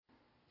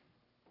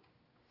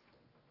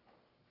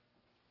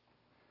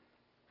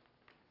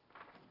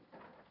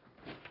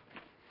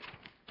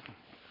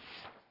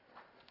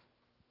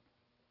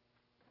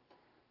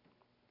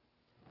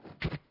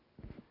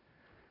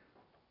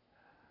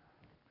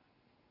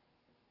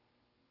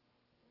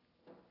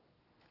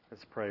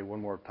Let's pray one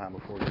more time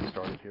before we get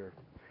started here.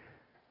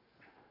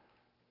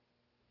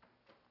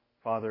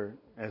 Father,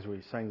 as we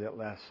sang that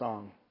last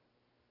song,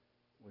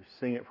 we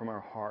sing it from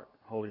our heart.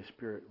 Holy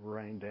Spirit,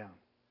 rain down.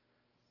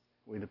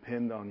 We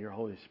depend on your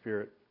Holy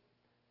Spirit.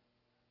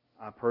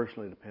 I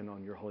personally depend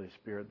on your Holy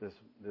Spirit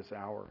this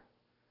hour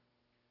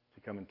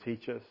to come and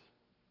teach us,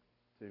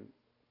 to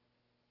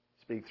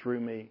speak through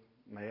me.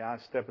 May I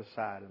step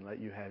aside and let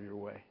you have your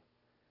way.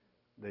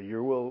 That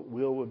your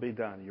will would be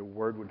done. Your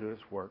word would do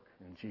its work.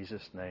 In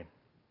Jesus' name.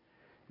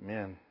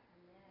 Amen.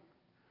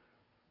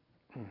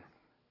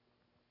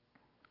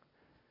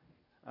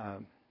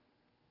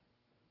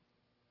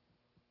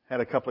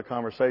 Had a couple of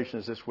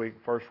conversations this week,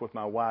 first with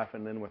my wife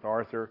and then with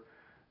Arthur,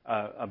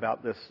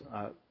 about this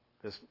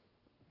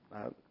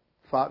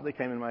thought that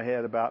came in my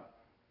head about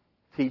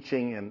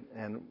teaching,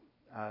 and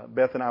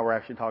Beth and I were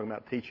actually talking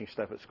about teaching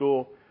stuff at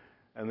school,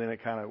 and then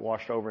it kind of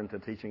washed over into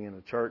teaching in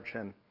the church,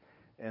 and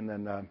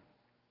then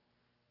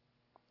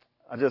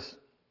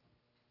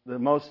the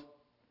most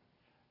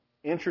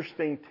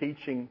interesting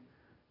teaching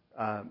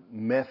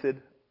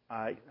method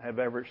I have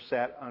ever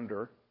sat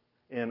under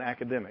in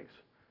academics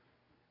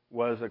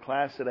was a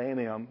class at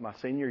A&M my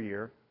senior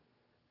year.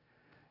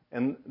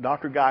 And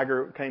Dr.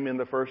 Geiger came in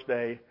the first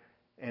day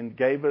and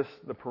gave us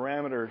the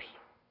parameters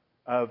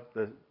of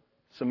the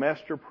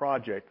semester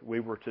project we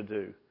were to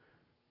do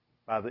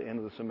by the end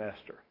of the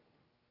semester.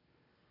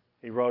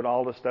 He wrote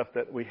all the stuff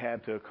that we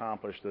had to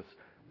accomplish,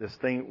 this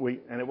thing,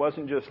 and it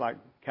wasn't just like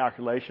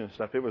calculation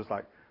stuff. It was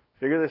like,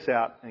 figure this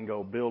out and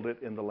go build it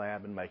in the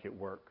lab and make it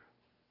work.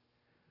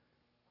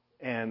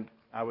 And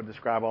I would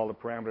describe all the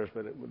parameters,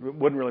 but it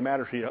wouldn't really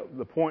matter to you.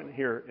 The point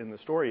here in the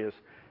story is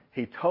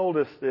he told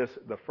us this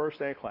the first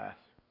day of class,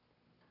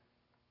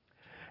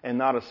 and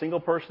not a single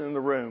person in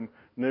the room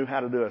knew how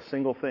to do a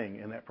single thing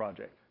in that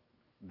project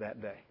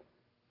that day.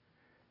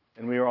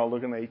 And we were all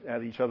looking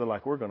at each other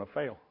like, we're going to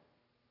fail.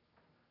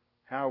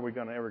 How are we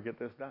going to ever get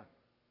this done?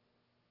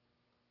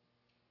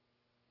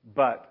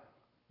 But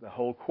the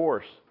whole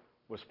course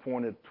was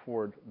pointed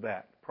toward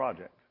that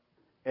project.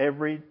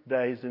 Every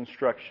day's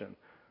instruction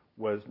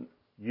was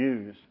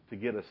used to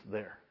get us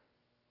there.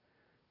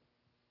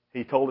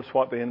 He told us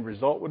what the end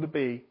result would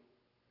be,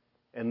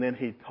 and then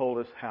he told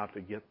us how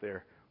to get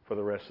there for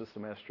the rest of the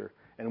semester.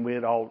 And we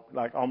had all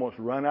almost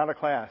run out of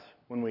class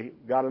when we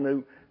got a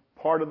new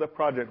part of the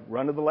project,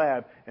 run to the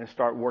lab and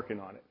start working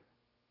on it.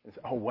 And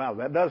say, oh wow,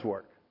 that does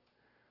work.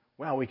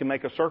 Wow, we can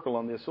make a circle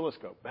on the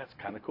oscilloscope. That's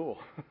kind of cool.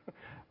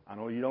 I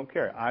know you don't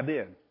care. I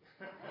did.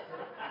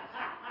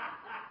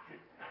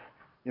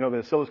 You know, the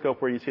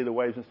oscilloscope where you see the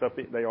waves and stuff,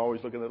 they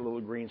always look at that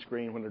little green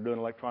screen when they're doing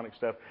electronic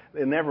stuff.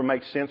 It never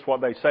makes sense what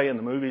they say in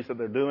the movies that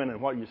they're doing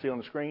and what you see on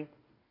the screen.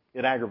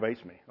 It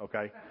aggravates me,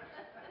 okay?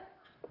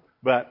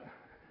 But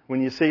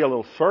when you see a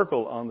little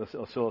circle on the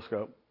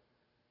oscilloscope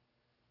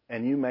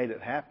and you made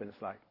it happen,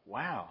 it's like,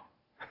 wow.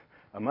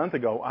 A month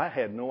ago, I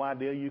had no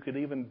idea you could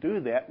even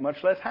do that,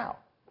 much less how.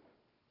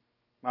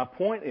 My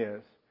point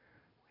is,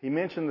 he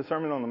mentioned the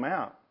Sermon on the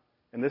Mount,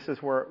 and this is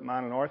where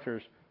mine and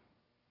Arthur's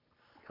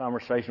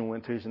conversation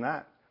went Tuesday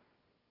night.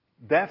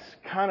 That's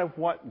kind of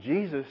what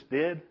Jesus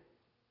did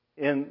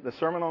in the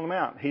Sermon on the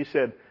Mount. He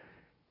said,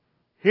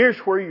 here's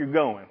where you're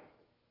going.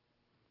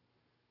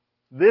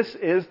 This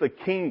is the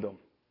kingdom.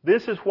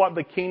 This is what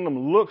the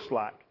kingdom looks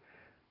like.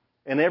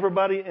 And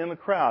everybody in the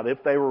crowd,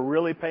 if they were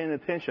really paying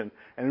attention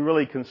and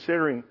really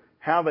considering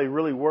how they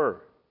really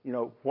were, you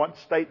know, what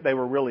state they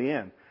were really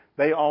in,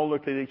 they all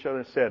looked at each other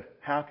and said,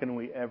 how can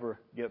we ever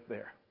get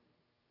there?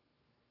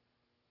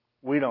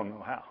 We don't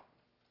know how.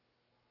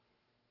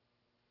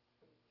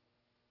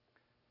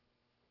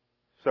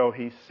 So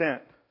he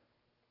sent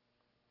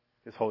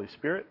his Holy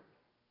Spirit,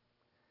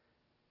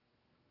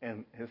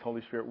 and his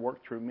Holy Spirit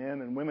worked through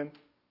men and women,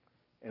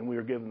 and we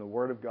are given the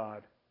Word of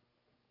God.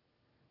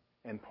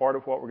 And part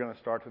of what we're going to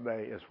start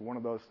today is one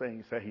of those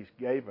things that he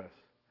gave us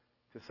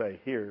to say,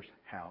 here's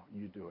how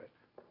you do it.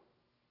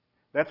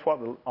 That's what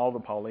all the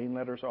Pauline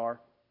letters are.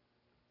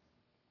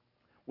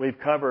 We've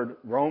covered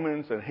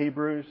Romans and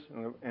Hebrews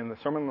and the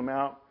Sermon on the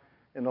Mount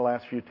in the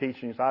last few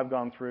teachings I've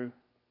gone through.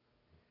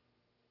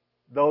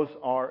 Those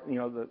are, you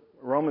know, the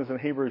Romans and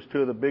Hebrews,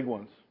 two of the big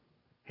ones.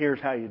 Here's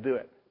how you do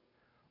it.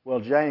 Well,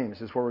 James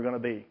is where we're going to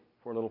be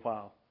for a little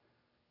while.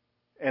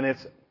 And it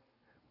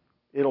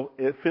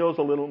feels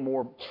a little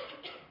more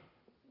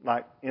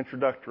like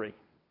introductory.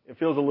 It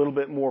feels a little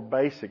bit more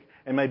basic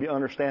and maybe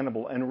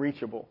understandable and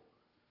reachable.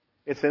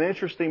 It's an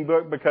interesting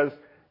book because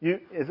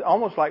it's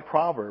almost like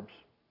Proverbs,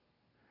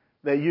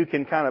 that you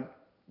can kind of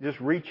just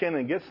reach in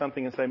and get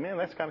something and say, man,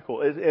 that's kind of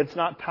cool. It's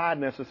not tied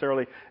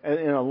necessarily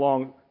in a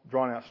long,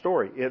 drawn-out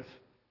story. It's,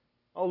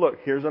 oh, look,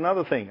 here's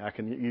another thing I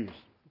can use.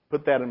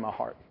 Put that in my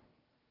heart.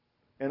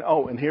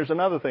 And here's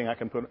another thing I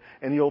can put.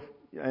 And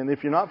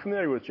if you're not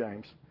familiar with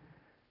James,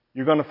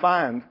 you're going to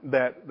find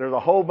that there's a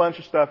whole bunch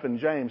of stuff in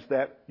James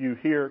that you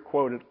hear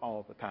quoted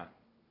all the time.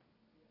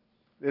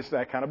 It's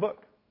that kind of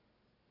book.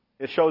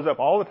 It shows up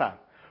all the time.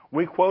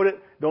 We quote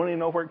it, don't even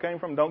know where it came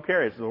from, don't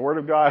care. It's the Word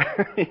of God.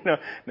 You know.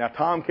 Now,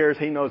 Tom cares.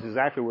 He knows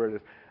exactly where it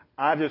is.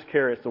 I just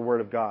care it's the Word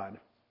of God.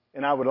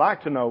 And I would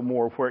like to know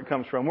more of where it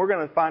comes from. We're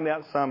going to find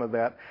out some of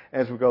that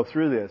as we go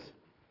through this.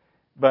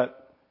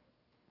 But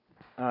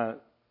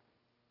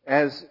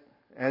as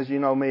you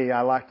know me,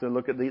 I like to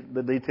look at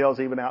the details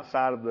even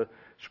outside of the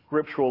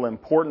scriptural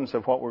importance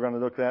of what we're going to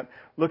look at.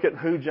 Look at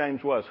who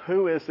James was.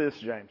 Who is this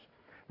James?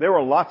 There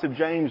were lots of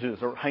Jameses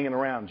hanging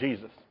around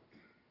Jesus.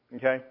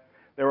 Okay?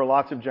 There were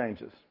lots of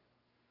Jameses.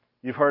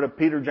 You've heard of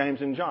Peter,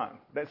 James, and John.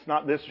 That's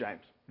not this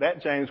James.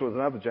 That James was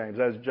another James.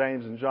 That's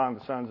James and John,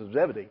 the sons of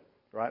Zebedee.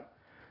 Right?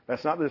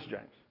 That's not this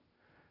James.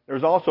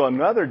 There's also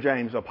another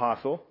James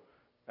apostle.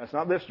 That's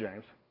not this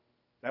James.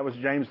 That was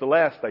James the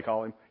Less, they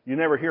call him. You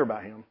never hear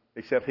about him,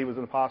 except he was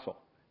an apostle.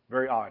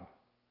 Very odd.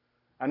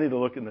 I need to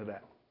look into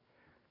that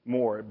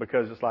more,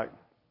 because it's like,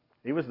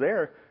 he was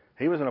there.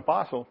 He was an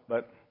apostle,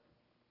 but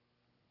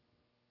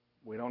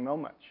we don't know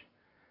much.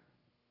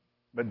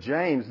 But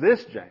James,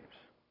 this James,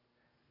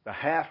 the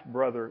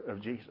half-brother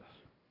of Jesus.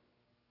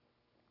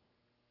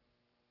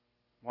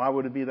 Why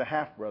would it be the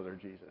half-brother of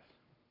Jesus?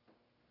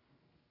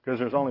 Because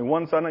there's only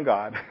one Son of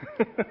God.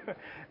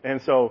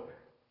 And so,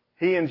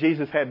 he and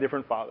Jesus had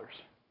different fathers.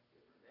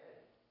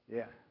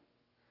 Yeah.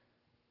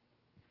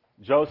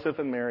 Joseph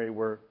and Mary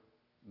were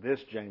this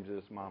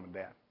James's mom and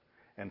dad.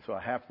 And so a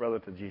half-brother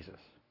to Jesus.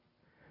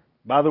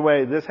 By the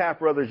way, this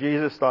half-brother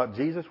Jesus thought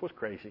Jesus was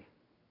crazy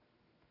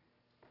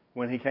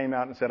when he came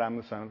out and said, I'm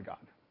the Son of God.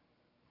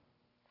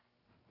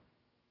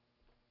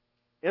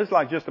 It's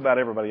like just about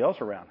everybody else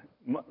around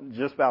him.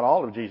 Just about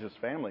all of Jesus'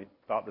 family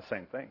thought the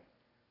same thing.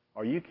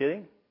 Are you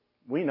kidding?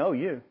 We know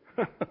you.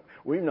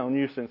 We've known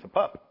you since a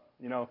pup,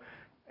 you know.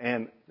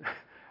 And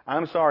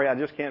I'm sorry, I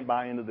just can't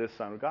buy into this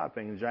Son of God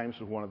thing. And James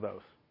was one of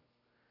those.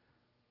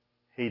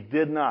 He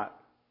did not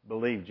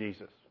believe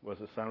Jesus was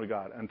the Son of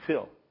God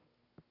until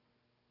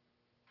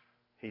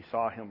he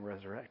saw him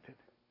resurrected.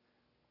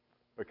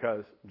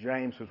 Because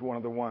James was one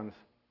of the ones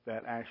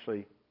that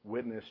actually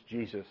witnessed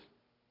Jesus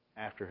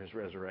after his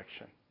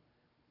resurrection.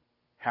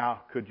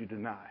 How could you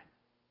deny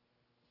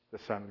the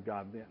Son of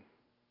God then?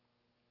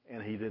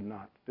 And he did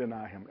not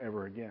deny him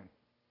ever again.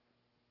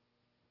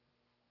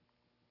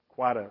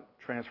 Quite a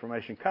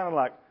transformation. Kind of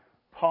like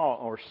Paul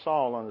or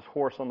Saul on his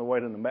horse on the way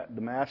to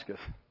Damascus.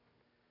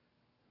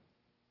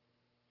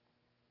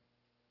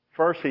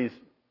 First, he's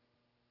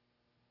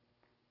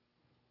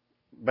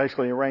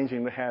basically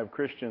arranging to have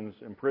Christians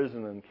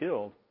imprisoned and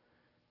killed.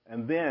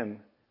 And then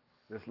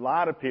this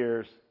light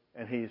appears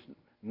and he's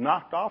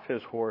knocked off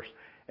his horse.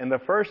 And the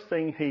first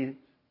thing he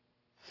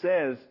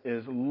says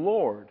is,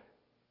 Lord.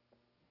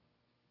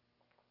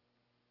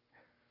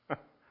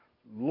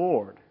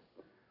 Lord.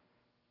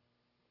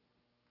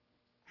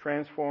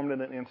 Transformed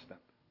in an instant.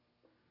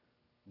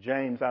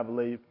 James, I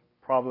believe,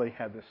 probably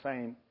had the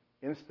same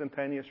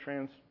instantaneous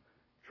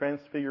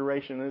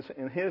transfiguration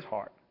in his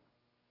heart,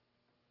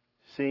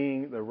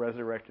 seeing the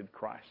resurrected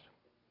Christ.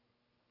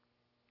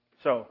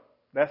 So,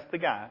 that's the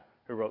guy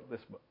who wrote this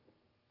book.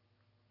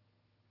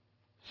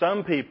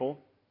 Some people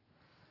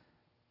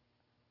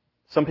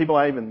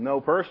I even know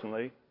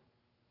personally,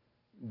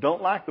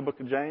 don't like the book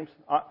of James,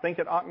 think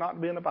it ought not to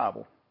be in the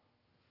Bible.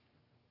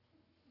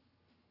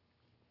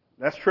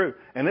 That's true.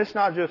 And it's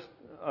not just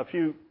a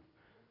few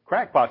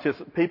crackpots. It's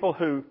people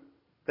who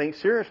think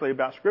seriously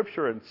about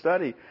Scripture and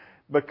study.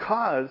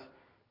 Because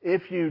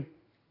if you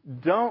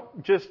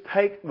don't just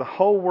take the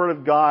whole Word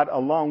of God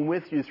along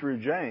with you through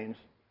James,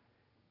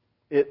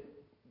 it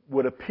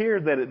would appear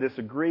that it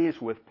disagrees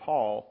with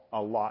Paul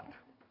a lot.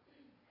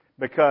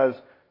 Because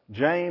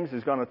James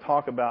is going to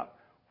talk about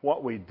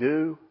what we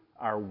do,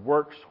 our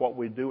works, what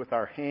we do with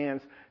our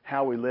hands,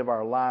 how we live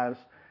our lives.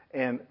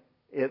 And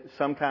it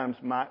sometimes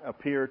might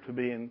appear to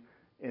be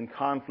in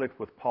conflict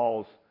with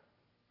Paul's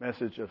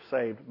message of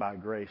saved by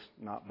grace,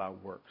 not by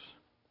works.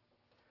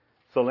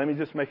 So let me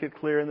just make it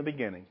clear in the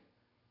beginning.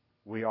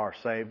 We are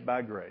saved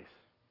by grace,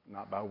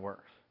 not by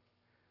works.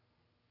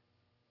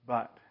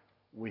 But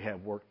we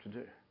have work to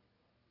do.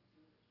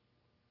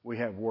 We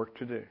have work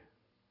to do.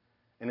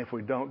 And if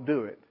we don't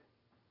do it,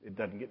 it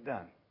doesn't get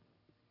done.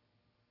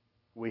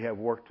 We have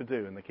work to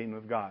do in the kingdom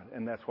of God.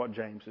 And that's what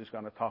James is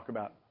going to talk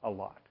about a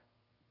lot.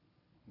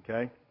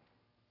 Okay?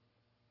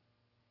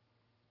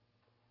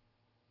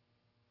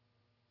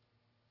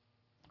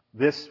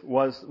 This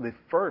was the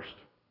first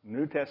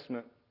New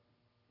Testament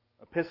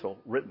epistle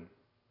written.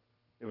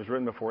 It was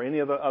written before any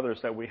of the others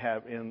that we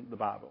have in the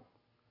Bible.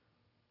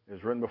 It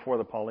was written before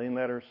the Pauline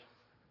letters.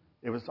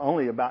 It was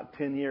only about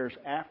 10 years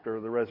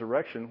after the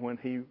resurrection when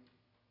he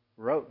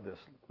wrote this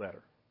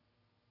letter.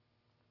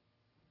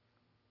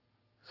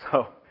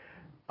 So,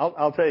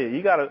 I'll tell you,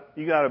 you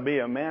gotta be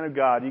a man of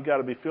God. You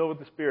gotta be filled with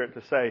the Spirit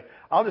to say,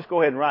 I'll just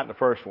go ahead and write the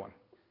first one.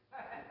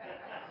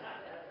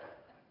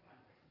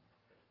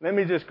 Let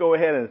me just go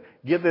ahead and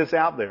get this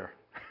out there.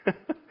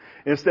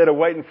 Instead of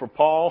waiting for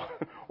Paul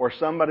or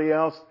somebody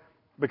else.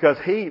 Because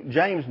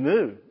James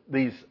knew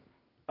these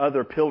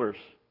other pillars.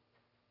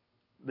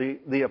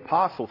 The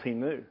apostles he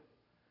knew.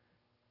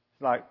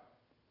 It's like,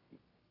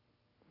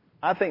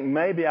 I think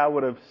maybe I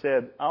would have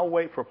said, I'll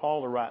wait for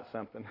Paul to write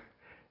something.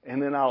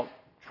 And then I'll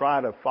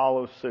try to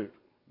follow suit.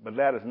 But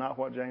that is not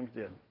what James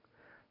did.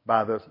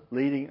 by the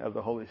leading of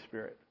the Holy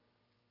Spirit.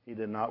 He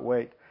did not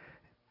wait.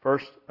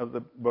 First of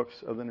the books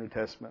of the New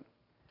Testament.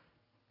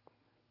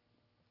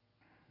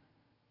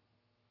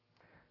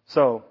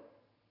 So,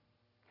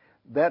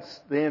 that's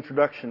the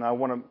introduction. I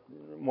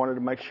wanted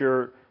to make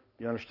sure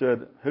you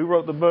understood who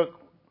wrote the book,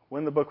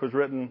 when the book was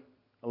written,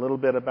 a little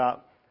bit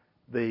about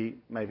the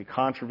maybe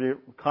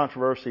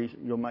controversies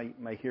you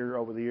may hear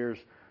over the years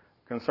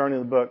concerning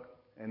the book,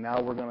 and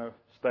now we're going to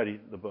study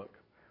the book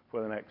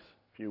for the next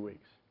few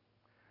weeks.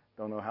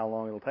 Don't know how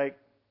long it'll take.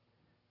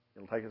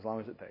 It'll take as long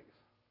as it takes.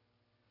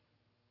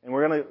 And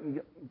we're going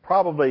to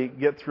probably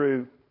get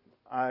through,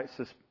 I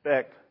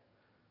suspect,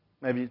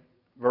 maybe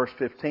verse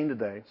 15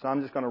 today. So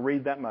I'm just going to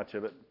read that much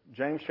of it.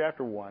 James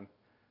chapter 1,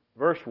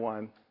 verse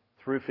 1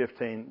 through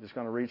 15. Just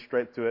going to read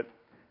straight through it.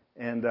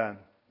 And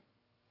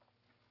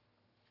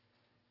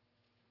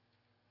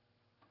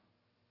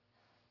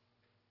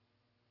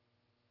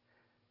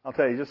I'll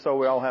tell you, just so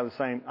we all have the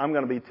same, I'm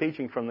going to be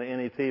teaching from the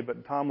NET,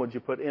 but Tom, would you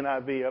put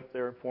NIV up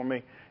there for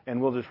me?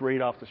 And we'll just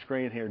read off the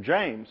screen here.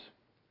 James,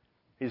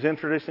 he's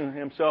introducing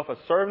himself as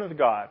servant of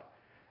God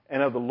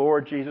and of the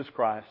Lord Jesus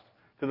Christ.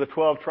 To the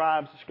 12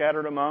 tribes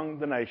scattered among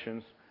the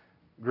nations,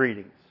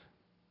 greetings.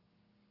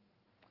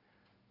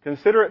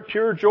 Consider it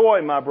pure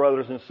joy, my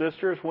brothers and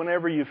sisters,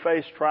 whenever you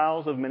face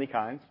trials of many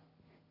kinds,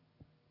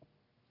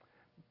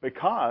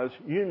 because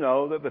you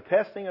know that the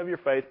testing of your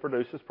faith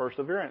produces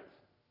perseverance.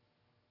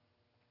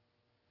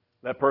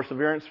 Let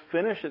perseverance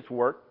finish its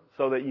work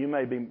so that you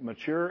may be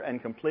mature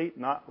and complete,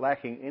 not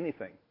lacking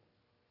anything.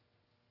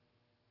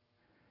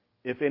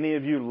 If any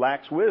of you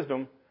lacks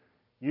wisdom,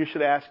 you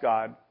should ask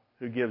God,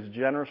 who gives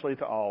generously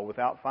to all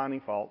without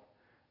finding fault,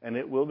 and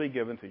it will be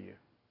given to you.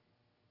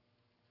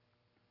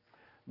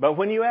 But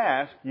when you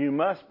ask, you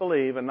must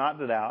believe and not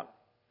doubt,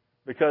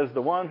 because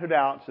the one who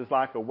doubts is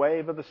like a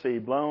wave of the sea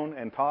blown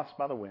and tossed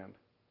by the wind.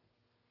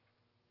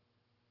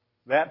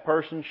 That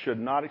person should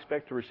not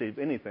expect to receive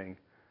anything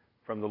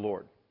from the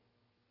Lord.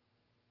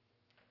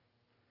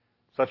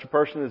 Such a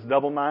person is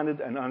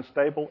double-minded and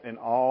unstable in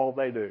all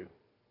they do.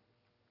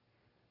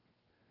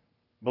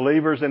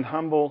 Believers in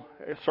humble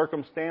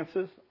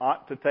circumstances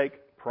ought to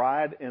take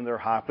pride in their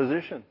high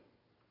position.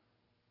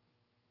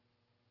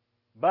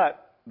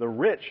 But the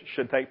rich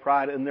should take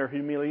pride in their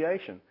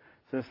humiliation,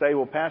 since they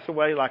will pass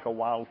away like a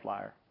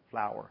wildflower.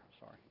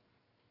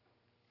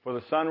 For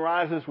the sun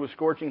rises with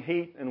scorching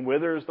heat and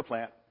withers the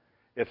plant.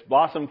 Its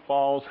blossom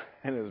falls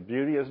and its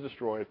beauty is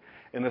destroyed.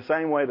 In the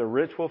same way, the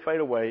rich will fade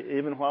away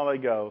even while they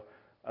go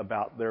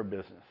about their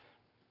business.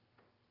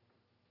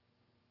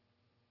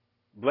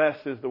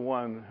 Blessed is the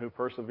one who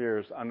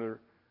perseveres under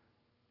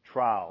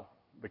trial,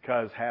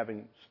 because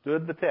having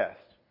stood the test,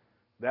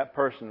 that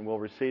person will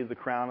receive the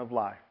crown of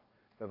life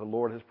that the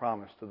Lord has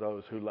promised to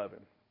those who love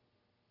Him.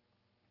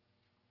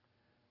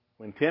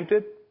 When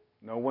tempted,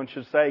 no one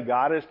should say,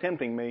 God is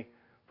tempting me,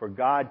 for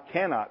God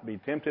cannot be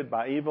tempted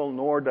by evil,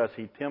 nor does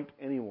He tempt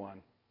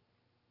anyone.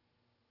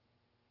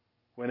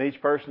 When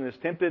each person is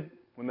tempted,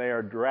 when they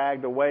are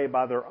dragged away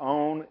by their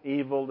own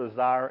evil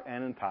desire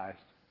and enticed,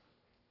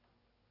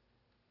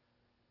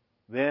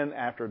 then,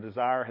 after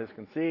desire has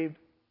conceived,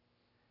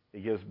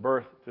 it gives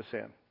birth to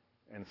sin.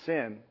 And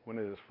sin, when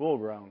it is full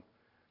grown,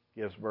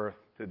 gives birth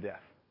to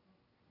death.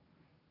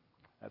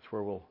 That's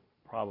where we'll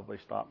probably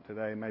stop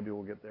today. Maybe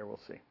we'll get there. We'll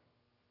see.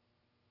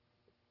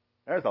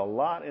 There's a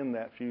lot in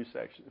that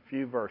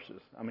few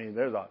verses. I mean,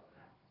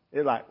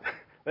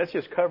 let's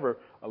just cover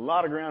a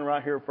lot of ground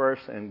right here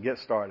first and get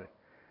started.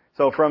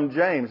 So from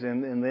James,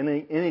 in the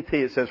NET,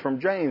 it says, from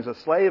James, a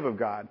slave of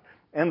God,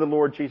 and the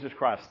Lord Jesus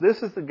Christ.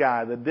 This is the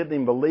guy that didn't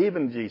even believe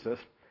in Jesus,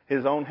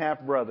 his own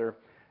half-brother,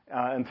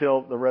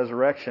 until the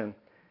resurrection.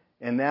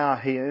 And now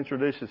he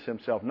introduces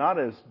himself not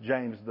as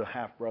James, the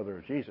half-brother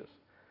of Jesus.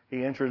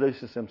 He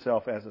introduces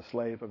himself as a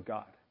slave of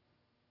God,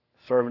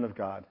 servant of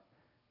God,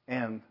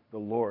 and the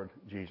Lord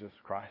Jesus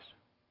Christ.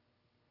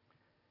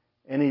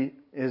 And he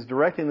is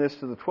directing this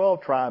to the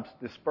 12 tribes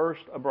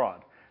dispersed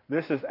abroad.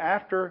 This is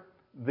after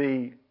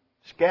the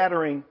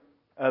scattering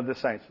of the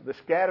saints, the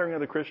scattering of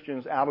the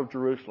Christians out of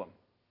Jerusalem.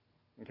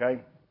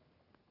 Okay?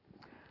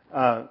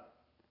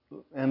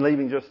 And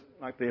leaving just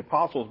like the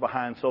apostles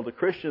behind. So the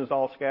Christians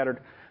all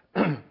scattered.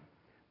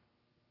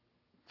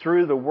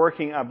 Through the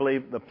working, I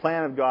believe, the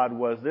plan of God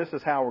was, this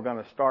is how we're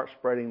going to start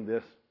spreading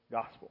this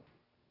gospel.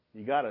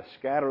 You got to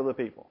scatter the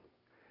people.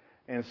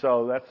 And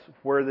so that's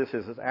where this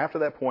is. It's after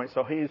that point.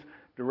 So he's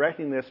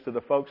directing this to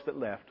the folks that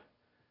left.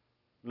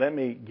 Let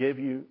me give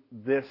you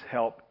this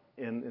help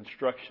in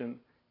instruction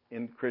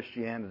in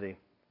Christianity,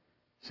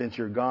 since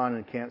you're gone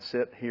and can't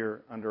sit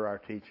here under our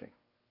teaching.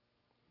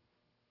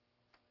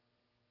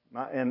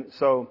 And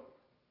so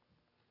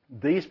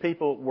these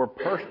people were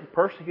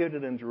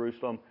persecuted in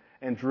Jerusalem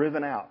and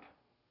driven out.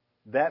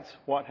 That's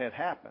what had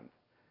happened.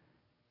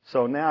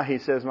 So now he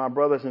says, my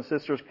brothers and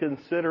sisters,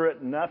 consider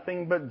it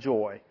nothing but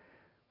joy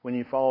when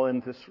you fall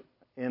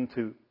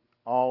into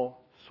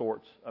all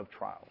sorts of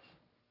trials.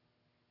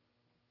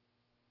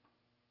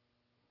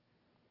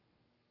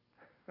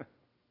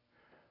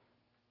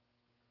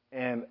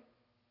 And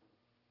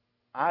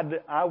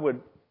I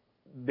would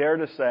dare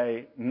to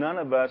say none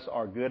of us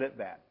are good at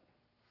that.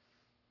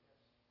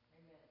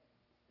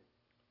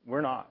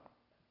 We're not.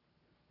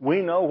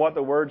 We know what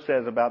the Word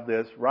says about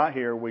this right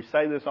here. We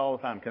say this all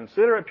the time.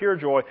 Consider it pure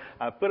joy.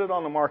 I put it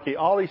on the marquee.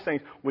 All these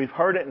things. We've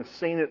heard it and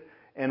seen it,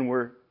 and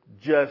we're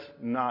just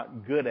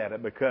not good at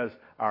it because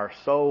our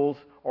souls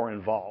are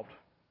involved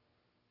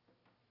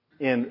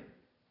in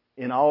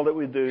all that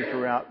we do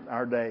throughout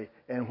our day.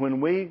 And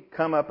when we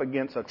come up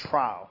against a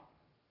trial,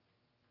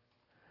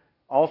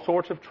 all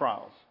sorts of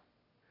trials,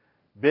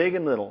 big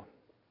and little,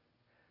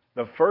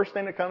 the first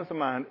thing that comes to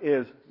mind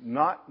is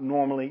not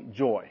normally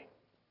joy.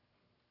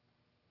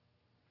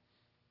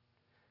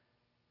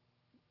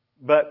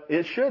 But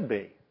it should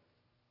be.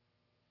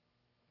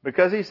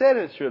 Because he said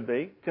it should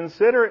be.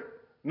 Consider it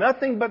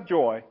nothing but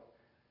joy.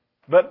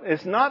 But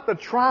it's not the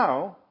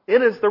trial,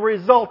 it is the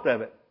result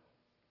of it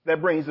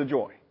that brings the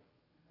joy.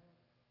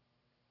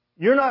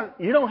 You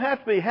don't have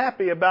to be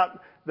happy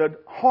about the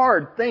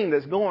hard thing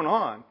that's going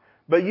on.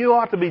 But you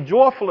ought to be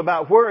joyful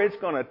about where it's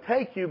going to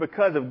take you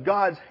because of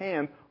God's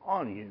hand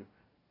on you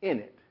in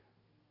it.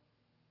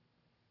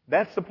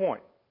 That's the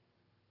point.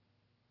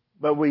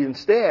 But we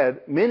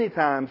instead, many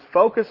times,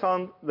 focus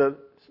on the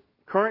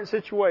current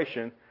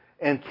situation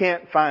and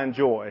can't find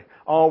joy.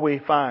 All we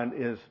find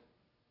is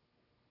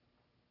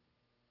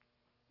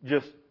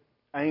just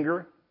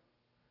anger,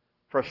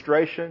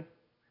 frustration.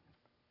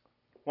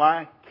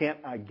 Why can't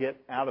I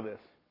get out of this?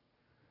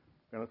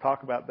 I'm going to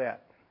talk about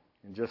that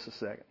in just a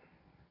second.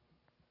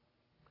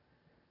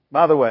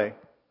 By the way,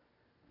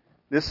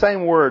 this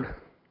same word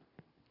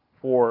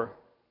for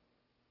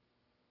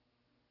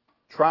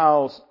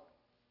trials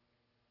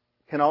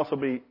can also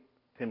be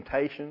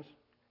temptations.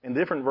 And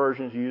different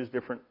versions use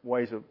different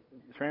ways of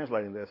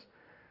translating this.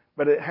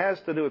 But it has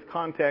to do with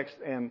context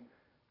and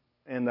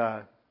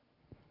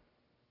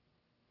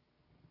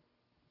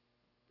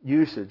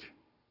usage.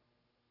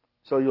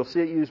 So you'll see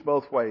it used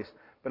both ways.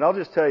 But I'll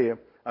just tell you,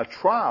 a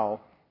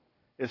trial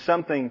is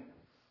something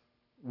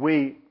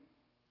we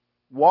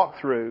walk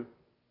through,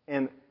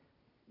 and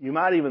you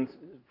might even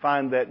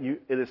find that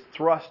it is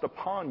thrust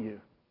upon you.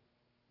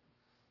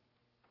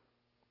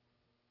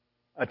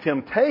 A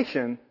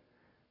temptation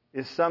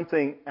is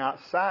something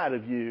outside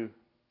of you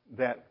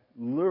that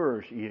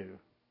lures you,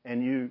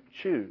 and you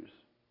choose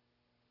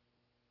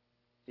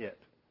it.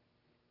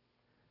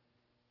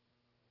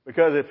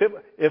 Because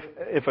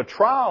if a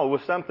trial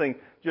was something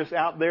just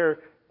out there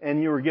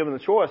and you were given the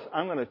choice,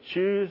 I'm going to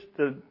choose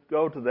to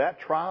go to that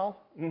trial,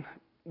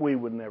 we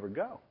would never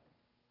go.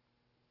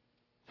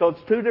 So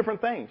it's two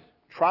different things,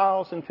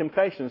 trials and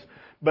temptations,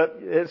 but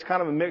it's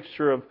kind of a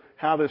mixture of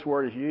how this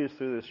word is used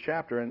through this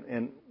chapter,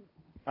 and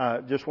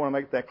just want to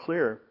make that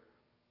clear.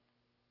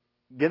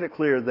 Get it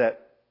clear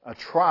that a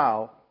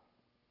trial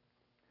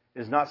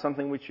is not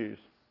something we choose.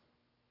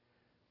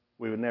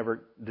 We would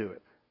never do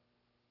it.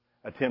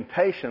 A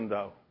temptation,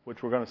 though,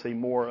 which we're going to see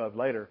more of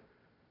later,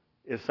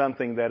 is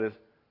something that is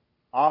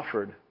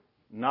offered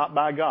not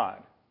by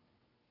God,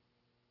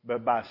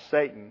 but by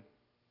Satan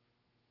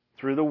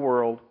through the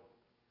world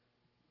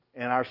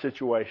and our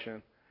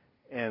situation,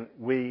 and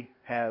we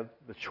have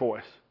the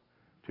choice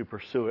to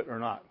pursue it or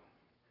not.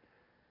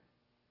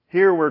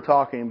 Here we're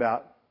talking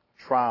about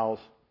trials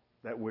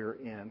that we're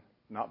in,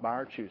 not by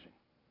our choosing.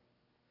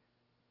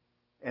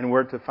 And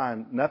we're to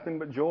find nothing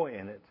but joy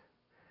in it.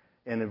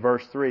 And in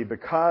verse 3,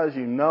 because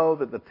you know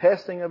that the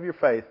testing of your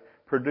faith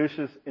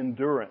produces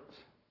endurance.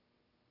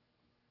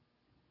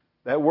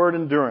 That word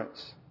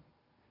endurance,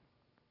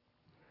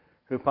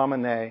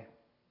 hupomene.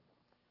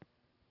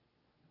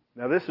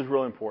 Now this is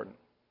real important.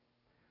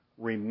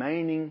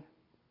 Remaining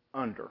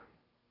under.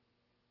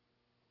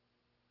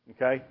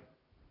 Okay?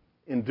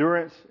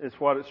 Endurance is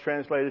what it's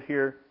translated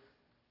here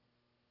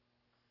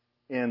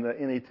in the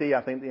NET,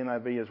 I think the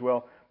NIV as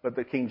well. But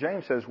the King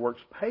James says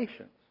works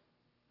patience.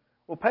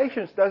 Well,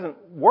 patience doesn't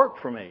work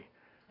for me.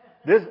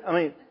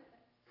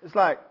 It's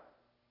like,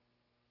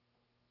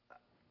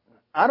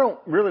 I don't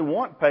really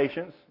want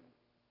patience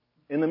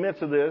in the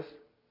midst of this.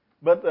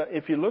 But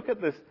if you look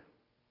at this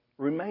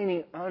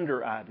remaining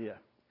under idea,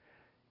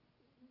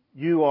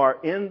 you are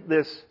in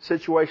this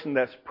situation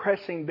that's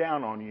pressing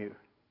down on you.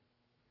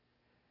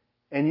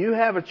 And you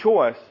have a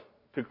choice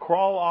to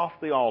crawl off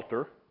the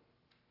altar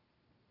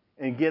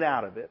and get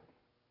out of it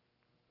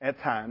at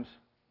times,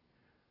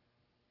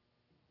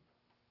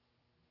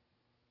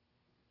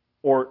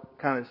 or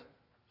kind of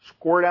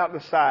squirt out the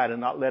side and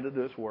not let it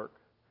do its work.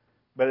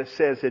 But it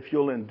says if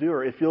you'll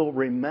endure, if you'll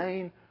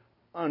remain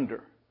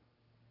under,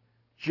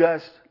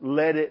 just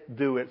let it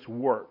do its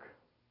work.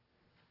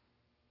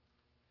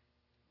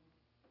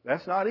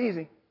 That's not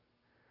easy.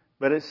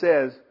 But it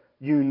says,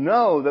 you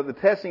know that the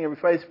testing of your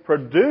faith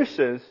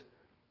produces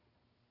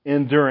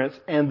endurance,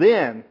 and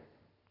then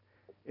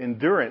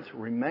endurance,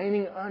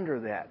 remaining under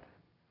that,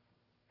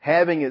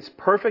 having its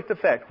perfect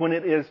effect when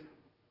it is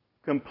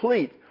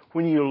complete,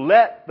 when you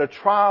let the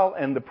trial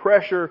and the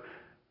pressure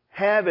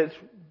have its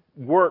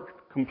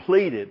work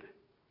completed,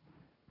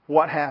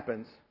 what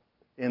happens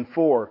in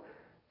 4?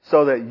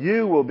 So that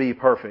you will be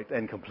perfect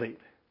and complete.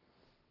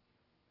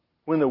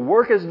 When the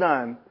work is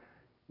done,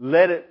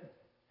 let it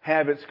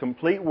have its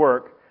complete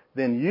work.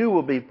 Then you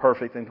will be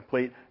perfect and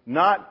complete,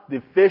 not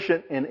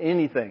deficient in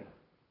anything.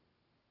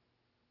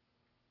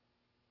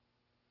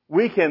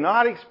 We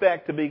cannot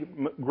expect to be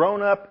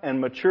grown up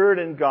and matured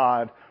in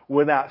God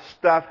without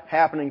stuff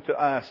happening to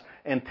us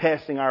and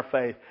testing our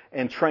faith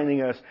and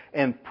training us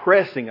and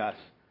pressing us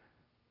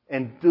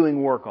and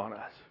doing work on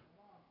us.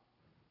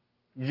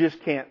 You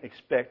just can't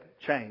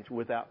expect change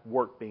without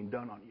work being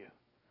done on you.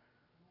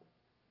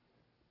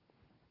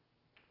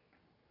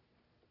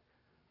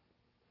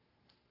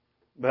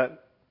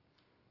 But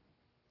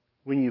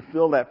when you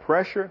feel that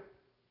pressure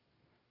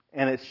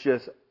and it's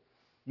just,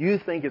 you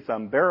think it's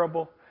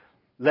unbearable,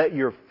 let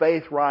your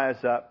faith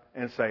rise up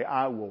and say,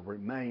 I will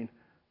remain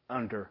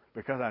under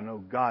because I know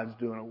God's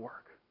doing a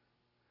work.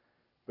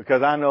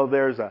 Because I know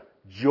there's a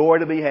joy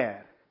to be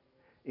had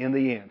in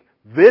the end.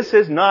 This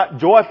is not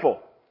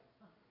joyful.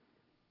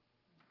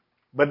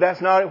 But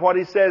that's not what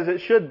He says it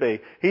should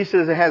be. He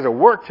says it has a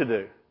work to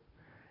do.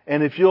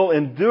 And if you'll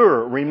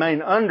endure,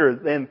 remain under,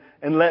 then,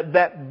 and let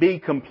that be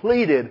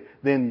completed,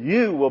 then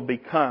you will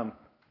become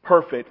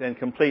perfect and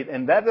complete.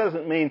 And that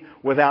doesn't mean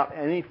without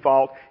any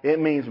fault. It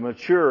means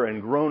mature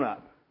and grown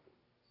up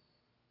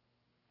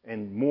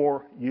and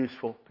more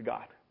useful to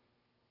God.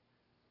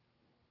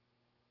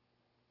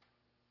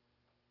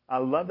 I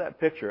love that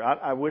picture.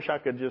 I wish I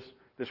could just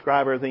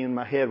describe everything in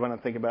my head when I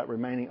think about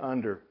remaining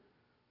under.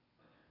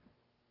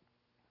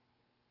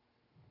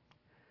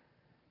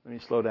 Let me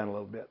slow down a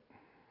little bit.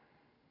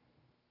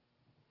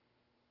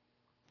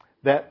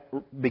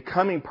 That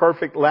becoming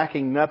perfect,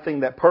 lacking nothing,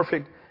 that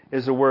perfect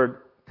is the word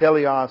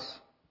teleos,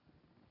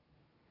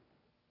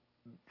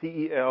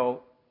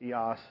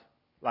 T-E-L-E-O-S,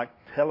 like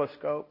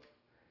telescope.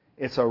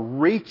 It's a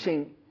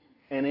reaching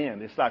an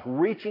end. It's like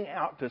reaching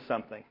out to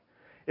something.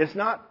 It's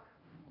not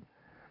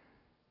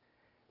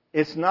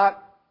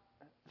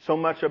so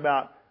much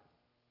about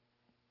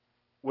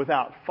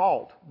without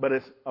fault, but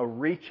it's a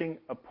reaching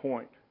a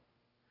point.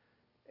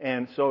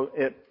 And so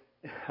it,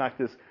 like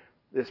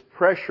this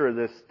pressure,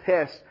 this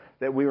test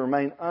that we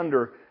remain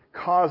under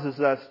causes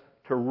us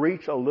to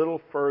reach a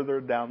little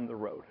further down the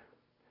road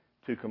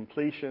to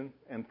completion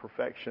and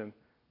perfection,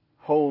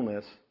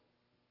 wholeness,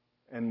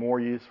 and more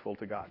useful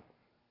to God.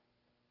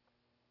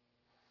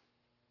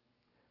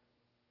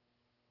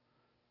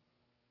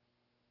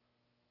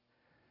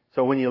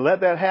 So when you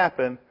let that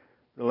happen,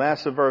 the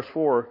last of verse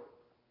 4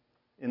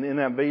 in the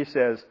NIV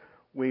says,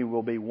 we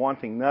will be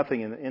wanting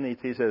nothing. And the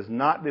NET says,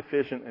 not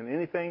deficient in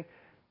anything.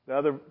 The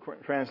other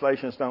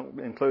translations don't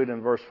include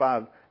in verse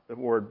 5 the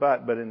word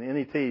but in the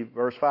NET,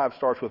 verse 5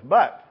 starts with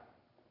but.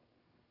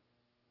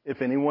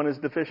 If anyone is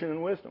deficient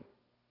in wisdom.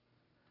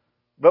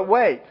 But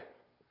wait.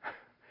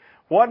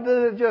 What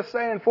did it just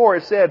say in 4?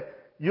 It said,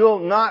 you'll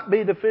not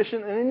be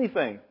deficient in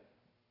anything.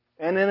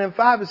 And then in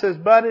 5 it says,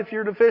 but if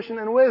you're deficient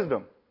in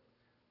wisdom.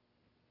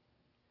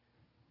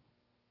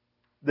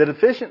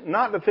 The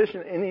not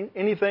deficient in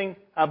anything,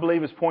 I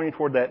believe, is pointing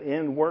toward that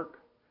end work.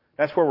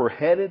 That's where we're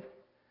headed.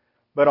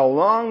 But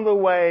along the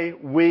way,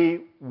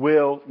 we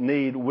will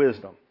need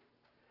wisdom.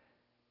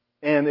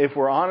 And if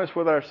we're honest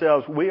with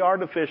ourselves, we are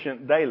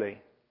deficient daily.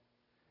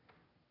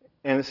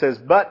 And it says,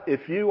 but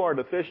if you are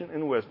deficient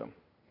in wisdom.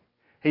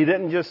 He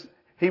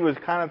was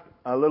kind of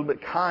a little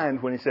bit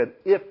kind when he said,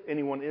 if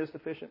anyone is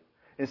deficient.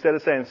 Instead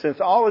of saying,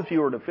 since all of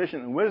you are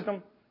deficient in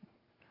wisdom,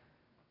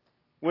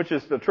 which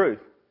is the truth.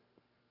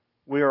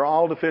 We are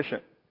all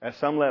deficient at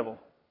some level.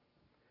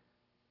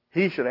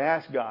 He should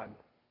ask God,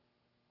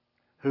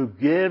 who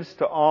gives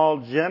to all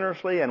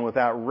generously and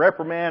without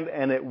reprimand,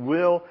 and it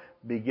will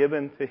be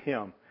given to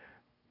him.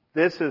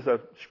 This is a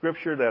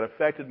scripture that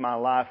affected my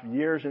life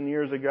years and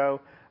years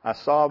ago. I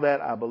saw that,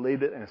 I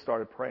believed it, and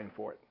started praying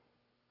for it.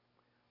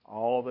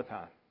 All the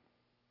time.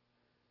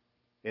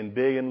 In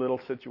big and little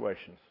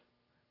situations.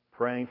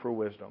 Praying for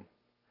wisdom.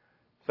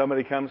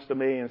 Somebody comes to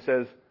me and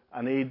says,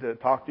 I need to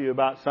talk to you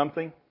about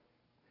something.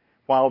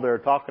 While they're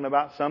talking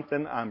about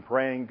something, I'm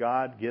praying,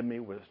 God, give me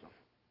wisdom.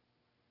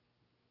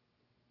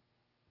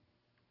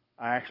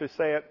 I actually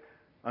say it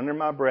under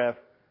my breath,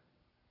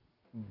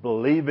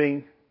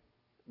 believing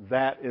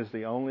that is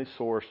the only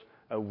source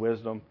of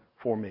wisdom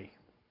for me.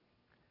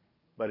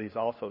 But He's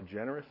also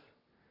generous,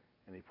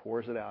 and He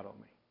pours it out on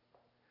me.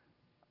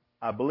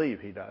 I believe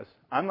He does.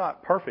 I'm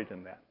not perfect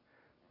in that,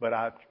 but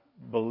I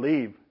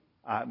believe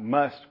I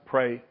must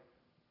pray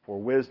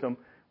for wisdom,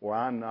 or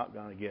I'm not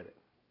going to get it.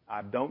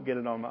 I don't get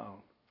it on my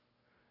own.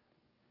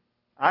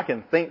 I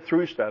can think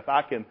through stuff.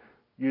 I can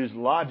use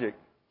logic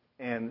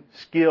and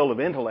skill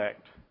of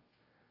intellect.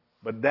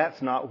 But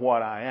that's not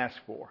what I ask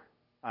for.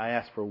 I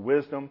ask for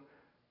wisdom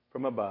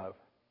from above.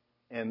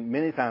 And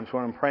many times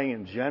when I'm praying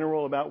in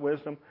general about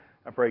wisdom,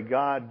 I pray,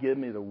 God, give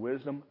me the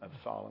wisdom of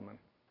Solomon.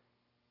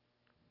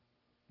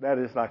 That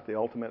is like the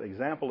ultimate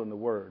example in the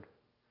Word.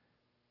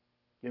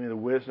 Give me the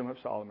wisdom of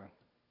Solomon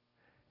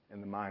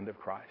and the mind of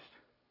Christ.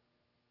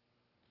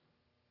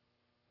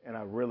 And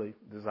I really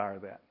desire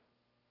that.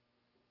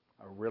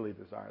 I really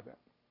desire that.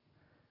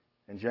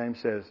 And James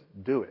says,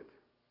 do it.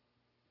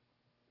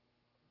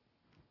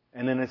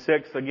 And then in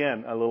 6,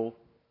 again, a little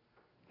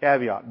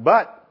caveat.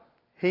 But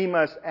he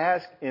must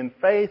ask in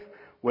faith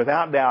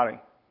without doubting.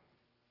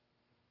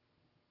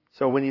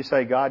 So when you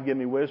say, God, give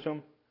me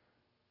wisdom,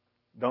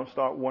 don't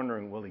start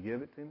wondering, will He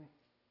give it to me?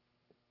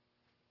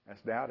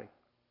 That's doubting.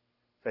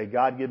 Say,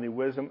 God, give me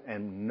wisdom,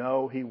 and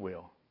know He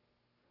will.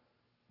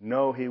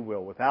 Know He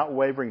will. Without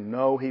wavering,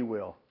 know He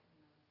will.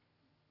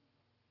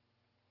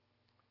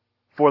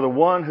 For the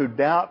one who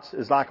doubts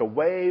is like a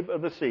wave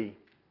of the sea,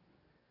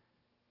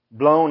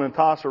 blown and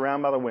tossed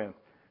around by the wind.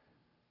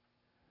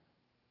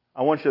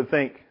 I want you to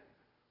think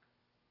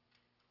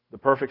The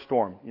Perfect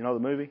Storm. You know the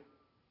movie?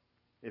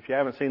 If you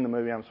haven't seen the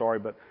movie, I'm sorry,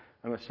 but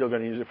I'm still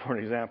going to use it for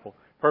an example.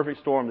 Perfect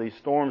Storm, these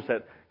storms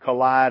that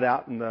collide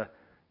out in the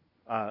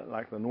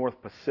like the North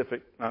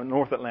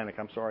Atlantic,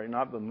 I'm sorry,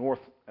 not the North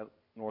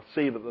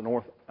Sea, but the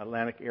North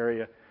Atlantic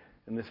area,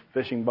 and this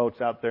fishing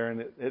boat's out there,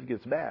 and it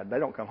gets bad. They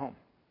don't come home.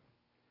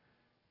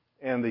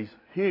 And these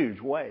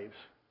huge waves,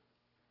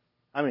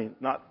 I mean,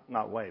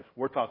 not waves,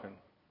 we're talking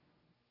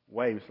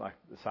waves like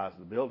the size of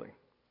the building.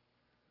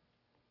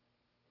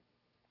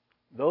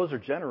 Those are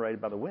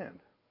generated by the wind.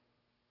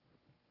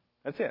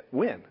 That's it,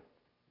 wind.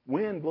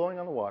 Wind blowing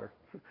on the water.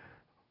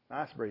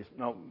 Nice breeze.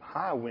 No,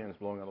 high winds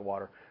blowing on the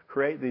water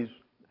create these,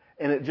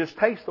 and it just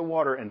takes the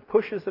water and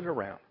pushes it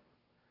around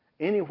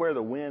anywhere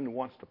the wind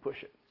wants to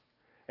push it.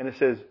 And it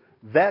says,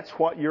 that's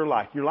what you're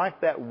like. You're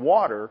like that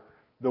water,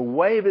 the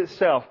wave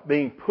itself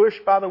being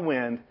pushed by the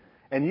wind,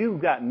 and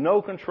you've got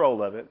no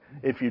control of it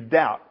if you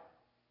doubt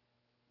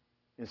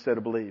instead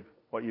of believe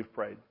what you've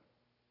prayed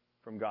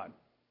from God.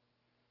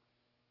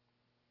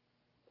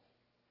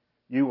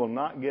 You will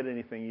not get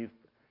anything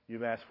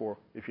you've asked for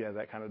if you have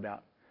that kind of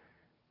doubt.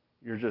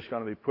 You're just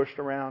going to be pushed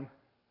around,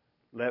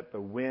 let the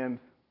wind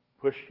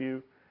push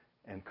you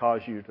and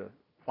cause you to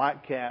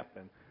flat cap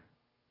and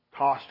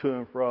toss to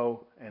and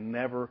fro and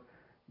never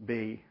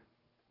be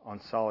on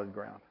solid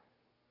ground.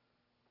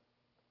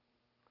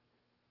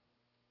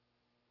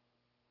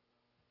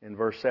 In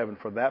verse 7,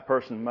 for that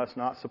person must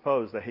not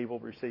suppose that he will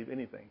receive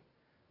anything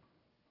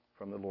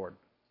from the Lord.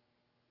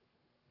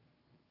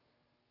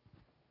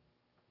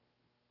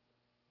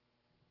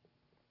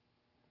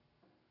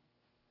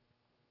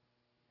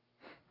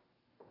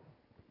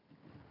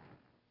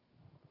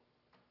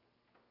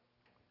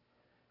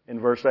 In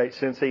verse 8,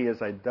 since he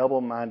is a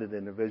double-minded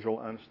individual,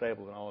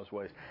 unstable in all his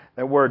ways.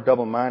 That word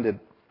double-minded,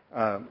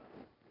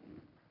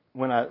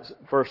 when I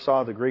first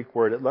saw the Greek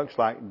word, it looks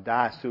like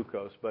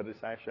disukos, but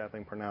it's actually, I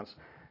think, pronounced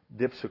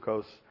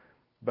dipsukos.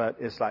 But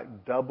it's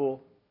like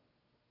double-minded,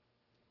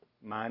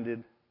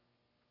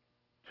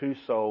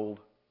 two-souled,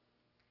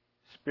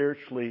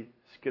 spiritually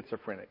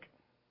schizophrenic.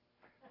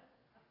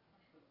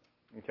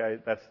 Okay,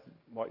 that's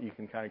what you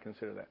can kind of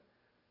consider that.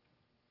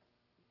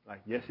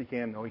 Like, yes, he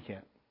can, no, he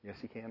can't. Yes,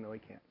 he can, no, he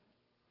can't.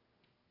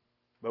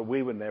 But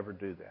we would never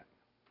do that.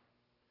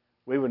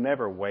 We would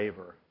never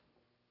waver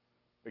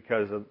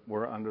because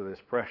we're under this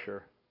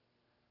pressure.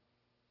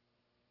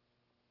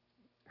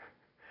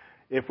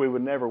 If we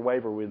would never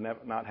waver, we'd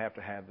not have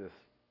to have this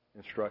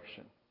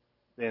instruction.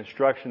 The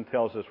instruction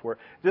tells us where,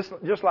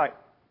 just like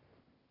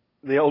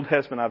the Old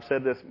Testament, I've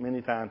said this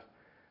many times,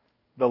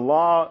 the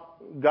law,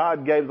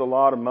 God gave the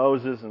law to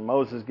Moses, and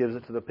Moses gives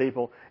it to the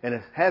people, and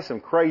it has some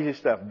crazy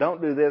stuff. Don't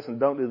do this, and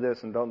don't do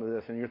this, and don't do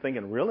this. And you're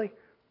thinking, really?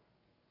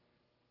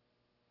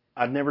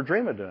 I'd never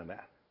dream of doing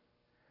that.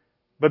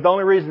 But the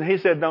only reason he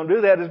said don't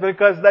do that is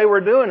because they were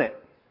doing it.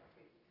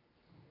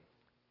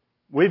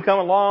 We've come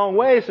a long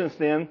way since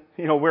then.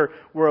 You know,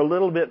 we're a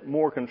little bit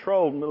more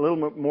controlled, a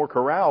little bit more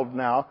corralled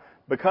now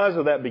because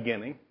of that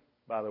beginning,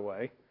 by the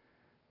way.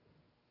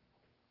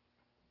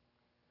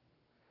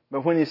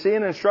 But when you see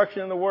an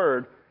instruction in the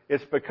Word,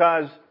 it's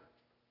because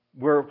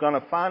we're going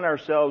to find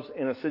ourselves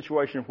in a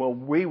situation where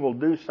we will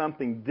do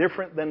something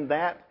different than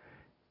that,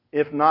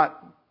 if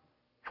not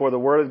for the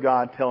Word of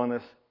God telling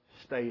us,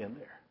 stay in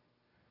there.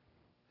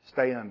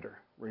 Stay under.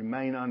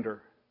 Remain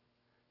under.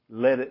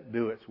 Let it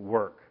do its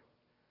work.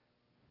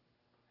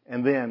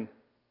 And then,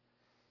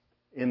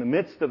 in the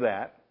midst of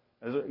that,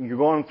 as you're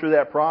going through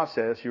that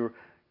process,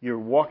 you're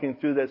walking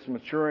through this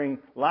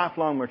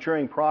lifelong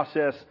maturing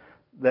process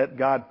that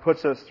God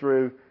puts us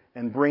through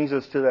and brings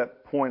us to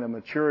that point of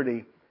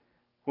maturity.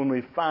 When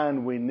we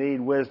find we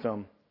need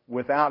wisdom,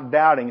 without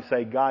doubting,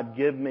 say, God,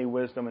 give me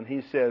wisdom. And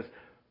He says,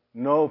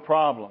 no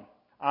problem.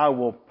 I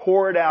will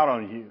pour it out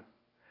on you.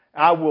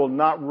 I will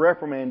not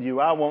reprimand you.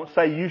 I won't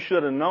say you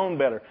should have known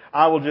better.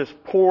 I will just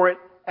pour it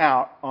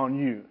out on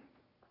you.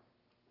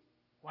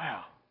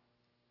 Wow.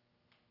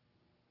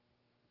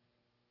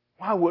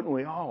 Why wouldn't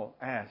we all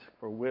ask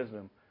for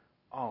wisdom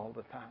all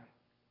the time?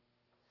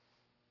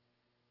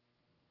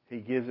 He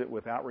gives it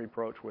without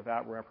reproach,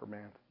 without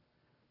reprimand.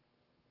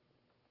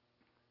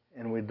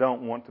 And we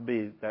don't want to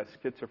be that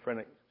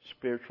schizophrenic,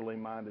 spiritually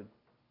minded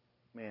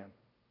man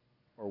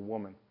or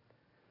woman.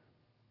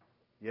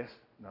 Yes,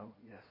 no,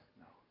 yes,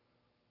 no.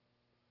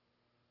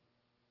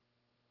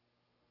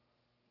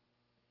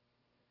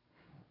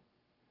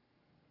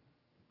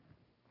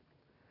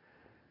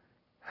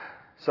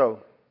 So,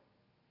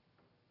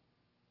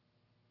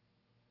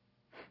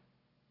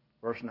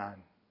 Verse 9.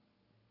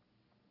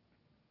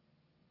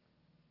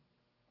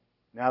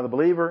 Now the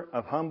believer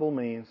of humble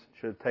means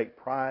should take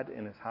pride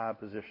in his high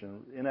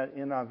position.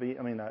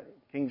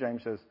 King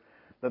James says,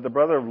 that the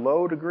brother of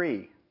low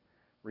degree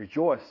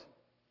rejoice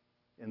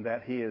in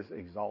that he is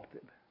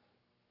exalted.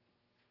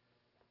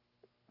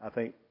 I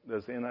think,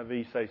 does the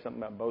NIV say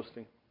something about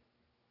boasting?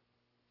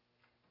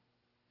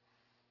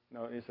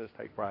 No, it says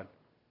take pride.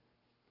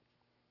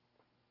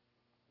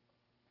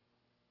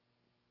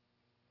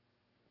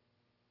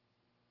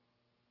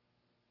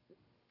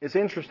 It's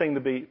interesting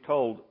to be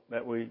told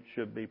that we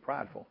should be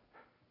prideful,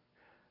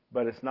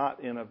 but it's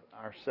not in of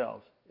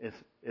ourselves.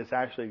 It's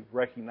actually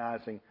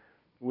recognizing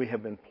we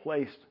have been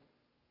placed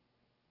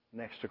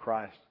next to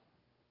Christ.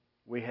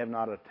 We have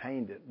not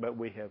attained it, but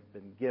we have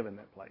been given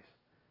that place.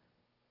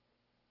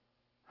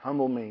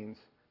 Humble means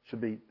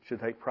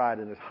should take pride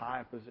in his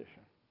high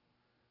position.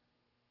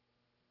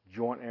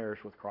 Joint heirs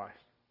with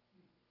Christ.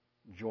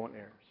 Joint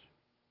heirs.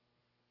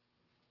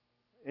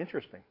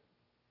 Interesting.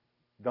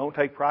 Don't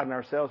take pride in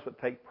ourselves, but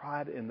take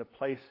pride in the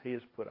place He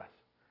has put us.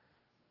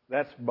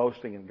 That's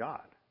boasting in God.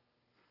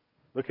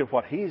 Look at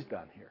what He's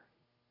done here.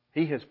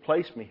 He has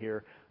placed me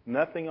here.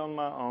 Nothing on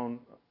my own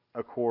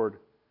accord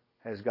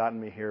has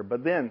gotten me here.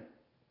 But then,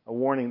 a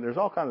warning. There's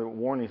all kinds of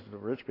warnings to the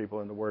rich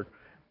people in the Word.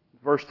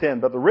 Verse 10,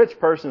 but the rich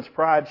person's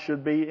pride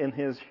should be in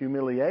his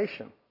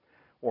humiliation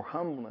or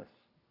humbleness,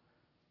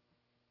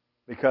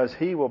 because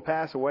he will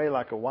pass away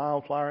like a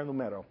wildflower in the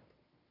meadow.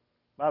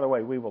 By the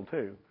way, we will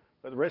too.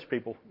 But the rich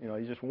people,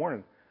 he's just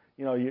warning.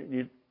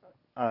 You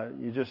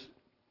just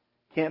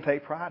can't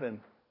take pride in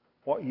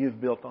what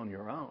you've built on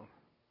your own.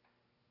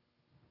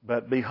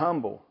 But be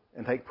humble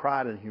and take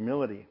pride in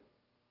humility.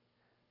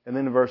 And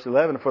then in verse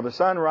 11, for the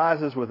sun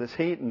rises with its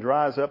heat and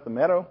dries up the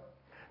meadow.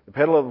 The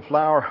petal of the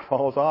flower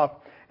falls off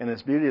and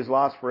its beauty is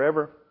lost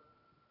forever.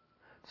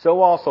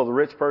 So also the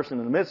rich person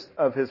in the midst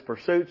of his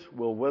pursuits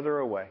will wither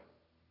away.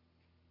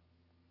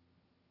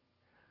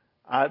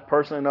 I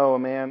personally know a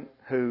man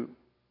who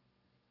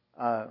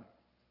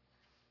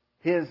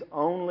his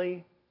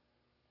only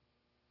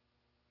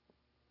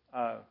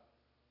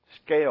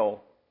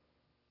scale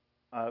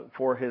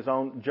for his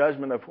own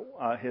judgment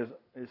of his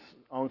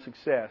own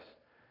success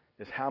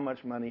is how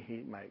much money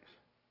he makes.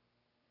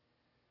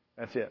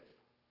 That's it.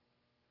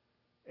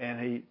 And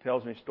he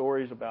tells me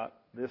stories about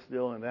this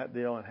deal and that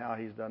deal and how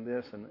he's done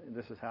this and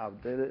this is how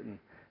I did it, and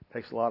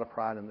takes a lot of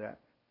pride in that.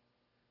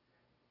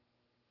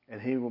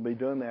 And he will be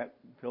doing that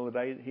until the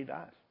day he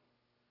dies.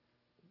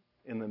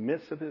 In the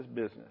midst of his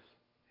business,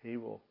 he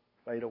will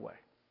fade away.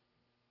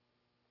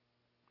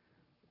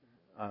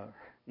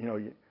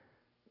 You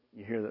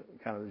hear the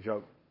kind of the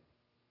joke.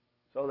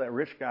 So that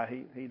rich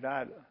guy, he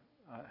died.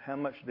 How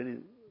much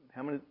did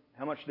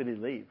he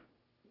leave?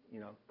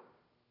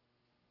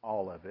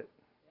 All of it.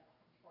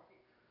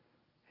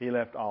 He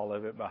left all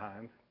of it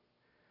behind,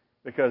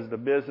 because the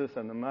business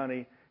and the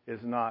money is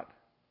not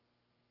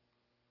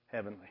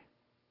heavenly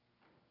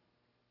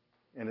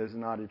and is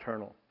not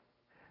eternal.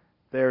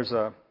 There's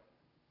a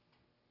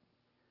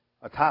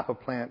type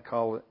of plant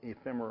called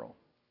ephemeral.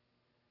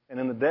 And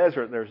in the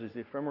desert, there's these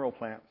ephemeral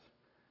plants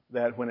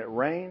that when it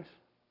rains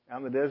out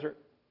in the desert,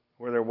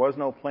 where there was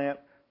no plant,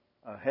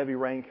 a heavy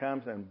rain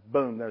comes and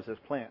boom, there's this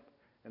plant.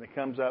 And it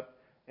comes up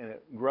and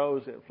it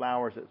grows, it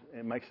flowers,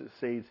 it makes its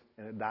seeds,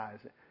 and it dies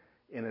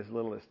in as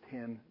little as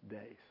 10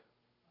 days.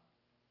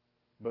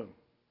 Boom,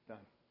 done.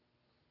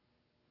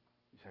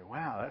 You say,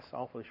 wow, that's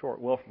awfully short.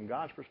 Well, from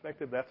God's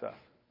perspective, that's us.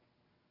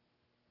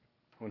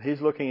 When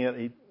He's looking at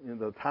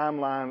the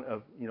timeline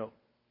of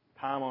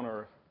time on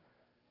earth,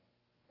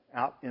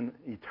 out in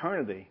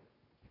eternity,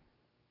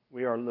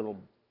 we are a little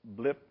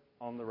blip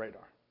on the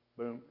radar.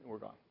 Boom, we're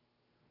gone.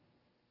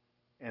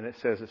 And it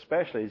says,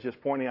 especially, He's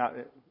just pointing out,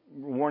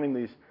 warning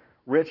these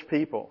rich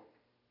people,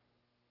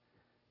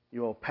 you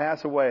will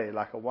pass away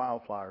like a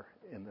wildflower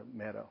in the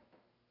meadow.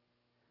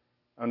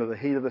 Under the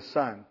heat of the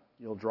sun,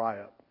 you'll dry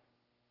up.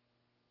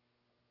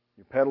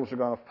 Your petals are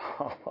going to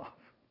fall off.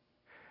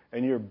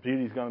 And your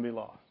beauty is going to be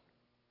lost.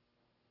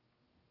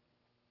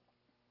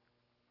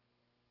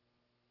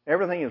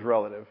 Everything is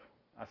relative.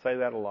 I say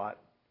that a lot.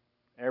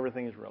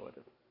 Everything is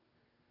relative.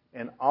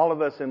 And all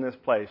of us in this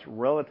place,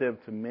 relative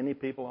to many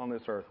people on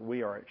this earth,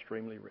 we are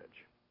extremely rich.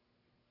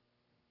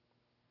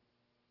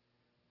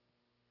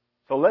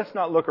 So let's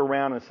not look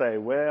around and say,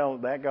 well,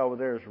 that guy over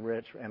there is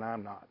rich and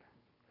I'm not.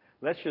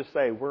 Let's just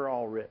say we're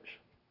all rich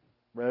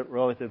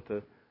relative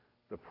to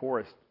the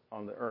poorest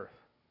on the earth.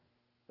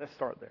 Let's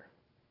start there.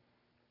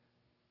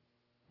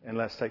 And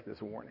let's take this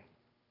warning.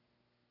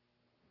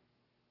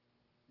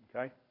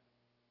 Okay?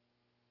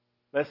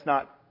 Let's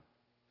not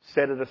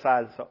set it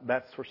aside.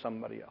 That's for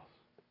somebody else.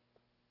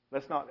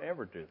 Let's not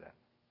ever do that.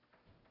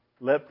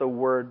 Let the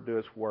Word do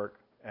its work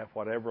at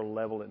whatever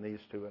level it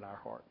needs to in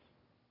our hearts.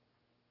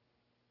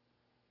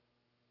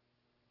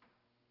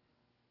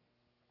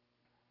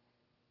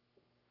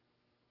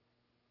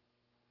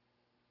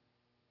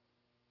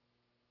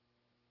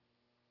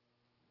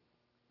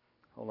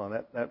 Hold on,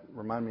 that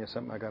reminded me of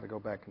something I got to go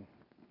back and...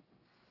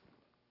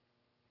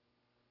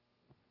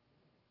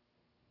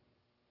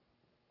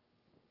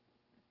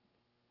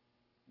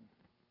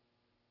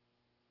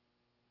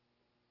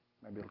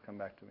 Maybe it'll come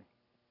back to me.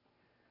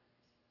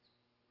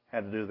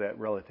 Had to do that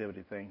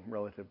relativity thing,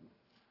 relative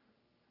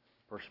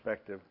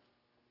perspective.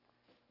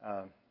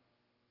 So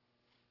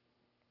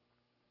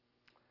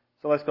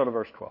let's go to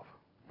verse 12.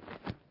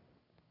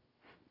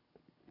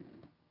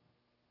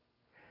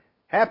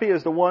 Happy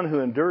is the one who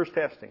endures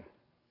testing,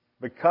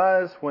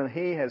 because when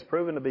he has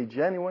proven to be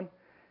genuine,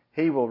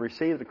 he will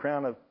receive the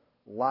crown of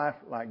life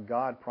like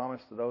God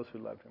promised to those who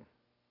love him.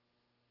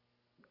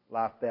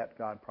 Life that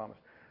God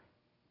promised.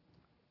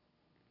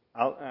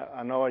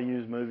 I know I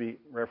use movie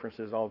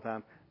references all the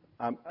time.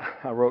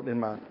 I wrote in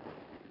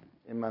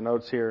my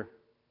notes here,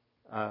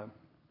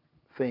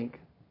 think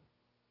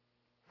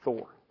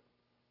Thor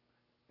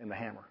and the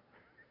hammer.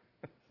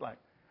 It's like,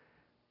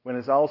 when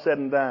it's all said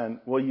and done,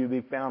 will you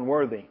be found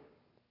worthy?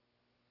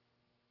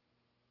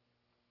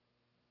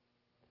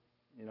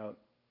 You know,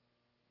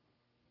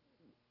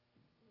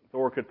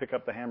 Thor could pick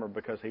up the hammer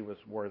because he was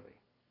worthy.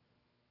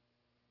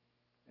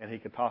 And he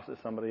could toss it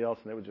to somebody else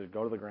and it would just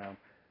go to the ground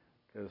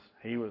because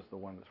he was the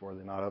one that's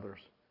worthy, not others.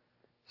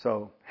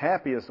 So,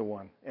 happy is the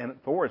one.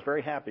 And Thor is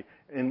very happy.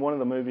 In one of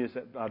the movies,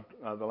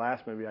 the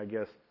last movie, I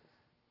guess,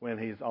 when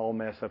he's all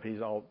messed up,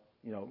 he's all,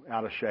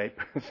 out of shape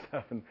and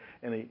stuff, and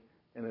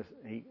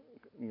he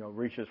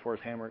reaches for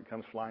his hammer, it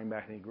comes flying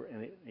back,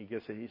 and he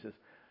gets it. He says,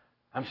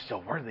 "I'm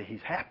still worthy."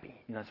 He's happy.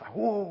 It's like,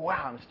 whoa,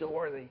 wow, I'm still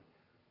worthy.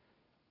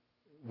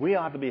 We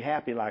ought to be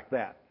happy like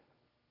that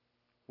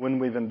when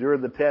we've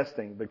endured the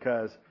testing,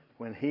 because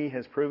when he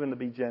has proven to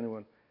be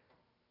genuine,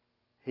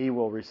 he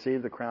will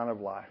receive the crown of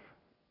life.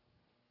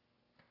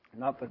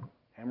 Not the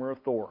hammer of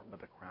Thor, but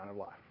the crown of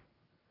life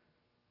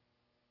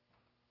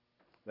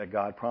that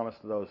God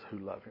promised to those who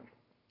love him.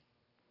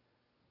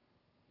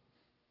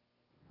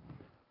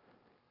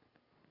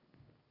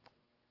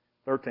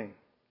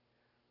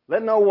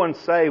 Let no one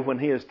say when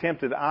he is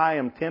tempted, "I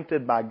am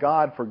tempted by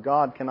God," for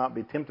God cannot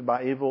be tempted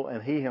by evil,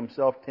 and he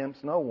himself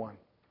tempts no one.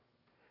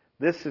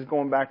 This is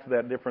going back to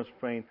that difference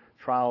between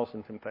trials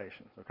and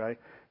temptations, okay?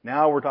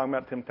 Now we're talking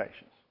about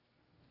temptations.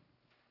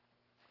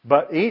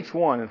 But each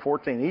one, in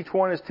 14, each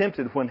one is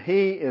tempted when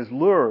he is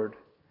lured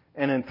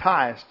and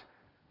enticed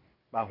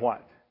by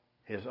what?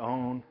 His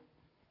own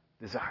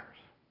desires.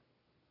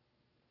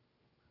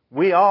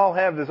 We all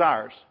have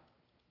desires.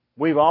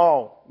 We've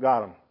all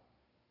got them.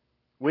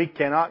 We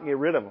cannot get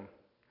rid of them.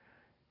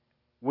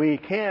 We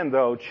can,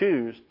 though,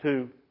 choose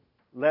to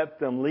let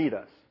them lead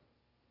us.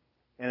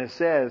 And it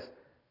says,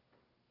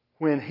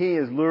 when he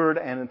is lured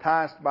and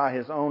enticed by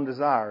his own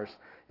desires.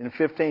 In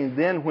 15,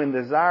 then when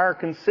desire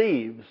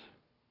conceives,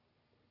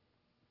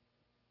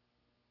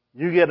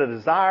 you get a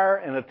desire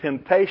and a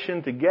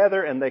temptation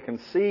together and they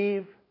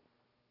conceive.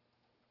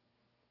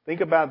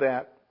 Think about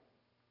that.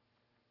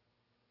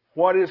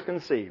 What is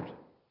conceived?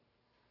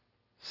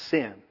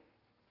 Sin.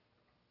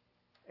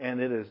 And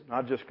it is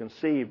not just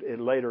conceived, it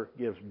later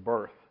gives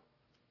birth.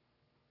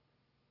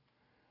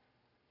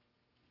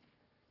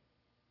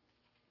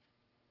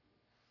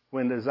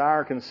 When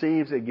desire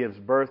conceives, it gives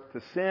birth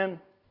to sin.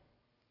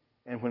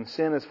 And when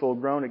sin is full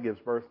grown, it gives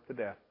birth to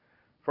death.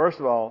 First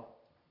of all,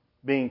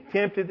 being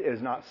tempted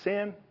is not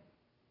sin.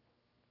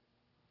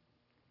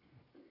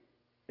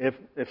 If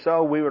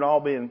so, we would all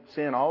be in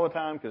sin all the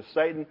time, because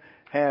Satan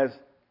has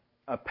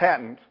a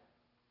patent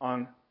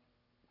on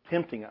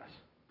tempting us.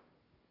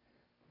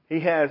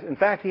 He has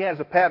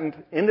a patent,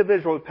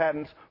 individual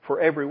patents for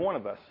every one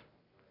of us.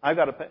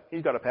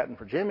 He's got a patent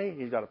for Jimmy.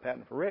 He's got a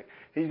patent for Rick.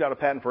 He's got a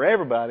patent for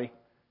everybody,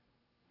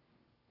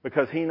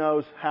 because he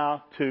knows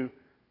how to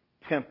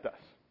tempt us.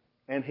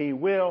 And he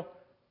will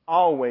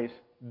always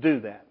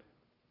do that.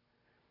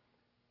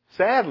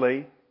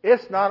 Sadly,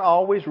 it's not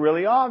always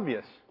really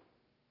obvious.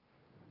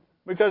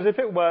 Because if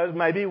it was,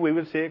 maybe we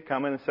would see it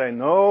coming and say,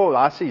 "No,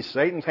 I see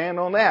Satan's hand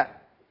on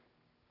that."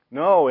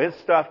 No, it's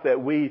stuff that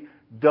we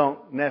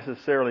don't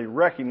necessarily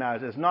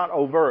recognize. It's not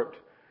overt.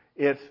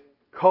 It's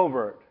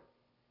covert.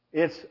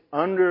 It's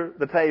under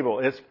the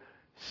table.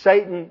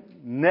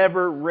 Satan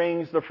never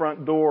rings the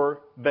front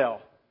door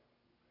bell.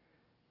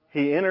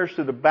 He enters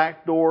through the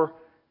back door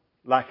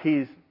like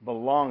he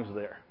belongs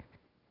there.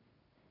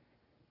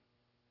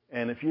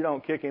 And if you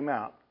don't kick him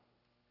out,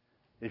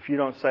 if you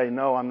don't say,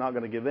 "No, I'm not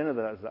going to give in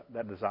to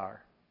that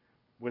desire,"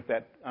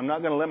 I'm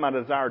not going to let my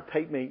desire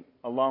take me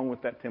along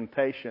with that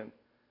temptation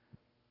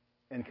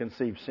and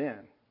conceive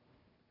sin.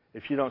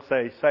 If you don't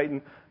say,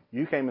 "Satan,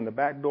 you came in the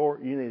back door,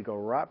 you need to go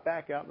right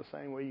back out the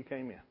same way you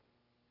came in."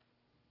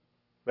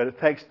 But it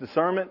takes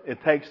discernment.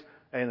 It takes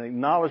an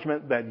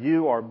acknowledgement that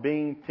you are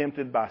being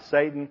tempted by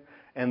Satan,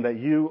 and that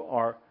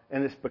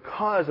and it's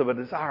because of a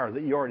desire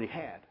that you already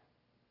had.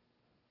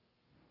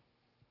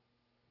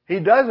 He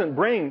doesn't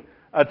bring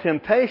a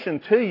temptation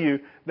to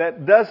you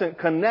that doesn't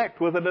connect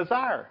with a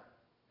desire.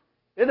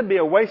 It'd be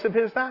a waste of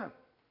his time.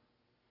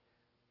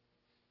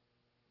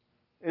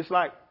 It's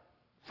like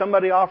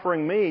somebody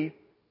offering me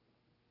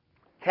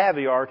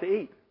caviar to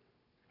eat.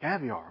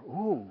 Caviar.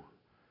 Ooh.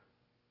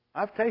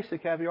 I've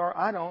tasted caviar.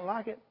 I don't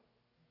like it.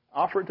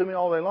 Offer it to me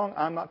all day long.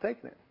 I'm not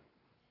taking it.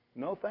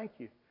 No, thank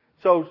you.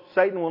 So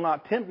Satan will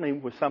not tempt me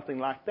with something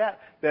like that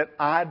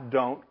I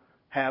don't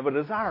have a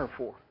desire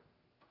for.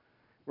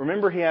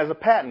 Remember, he has a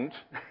patent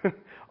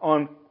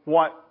on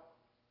what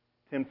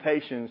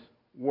temptations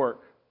work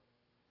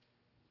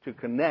to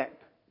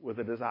connect with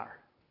a desire.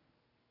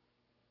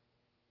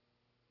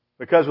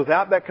 Because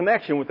without that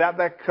connection, without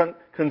that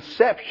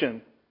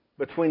conception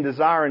between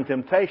desire and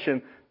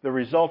temptation, the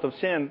result of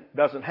sin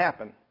doesn't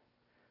happen.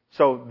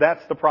 So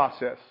that's the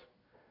process.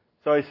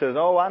 So he says,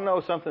 I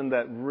know something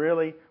that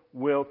really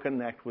will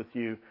connect with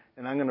you,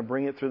 and I'm going to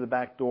bring it through the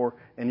back door,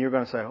 and you're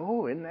going to say,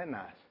 isn't that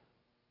nice?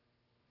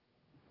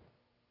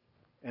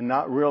 And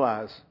not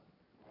realize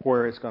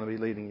where it's going to be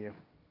leading you.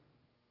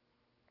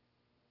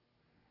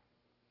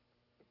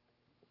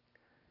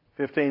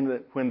 15,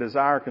 that when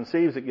desire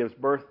conceives, it gives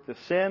birth to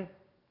sin.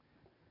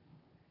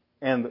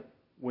 And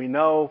we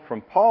know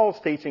from Paul's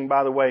teaching,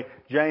 by the way,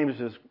 James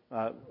is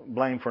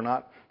blamed for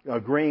not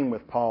agreeing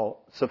with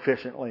Paul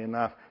sufficiently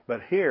enough.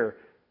 But here,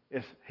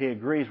 he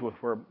agrees with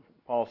where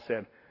Paul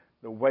said,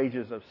 the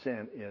wages of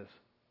sin is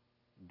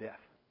death.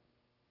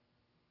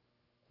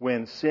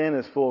 When sin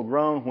is full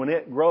grown, when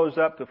it grows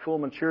up to full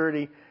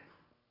maturity,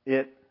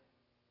 it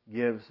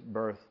gives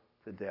birth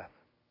to death.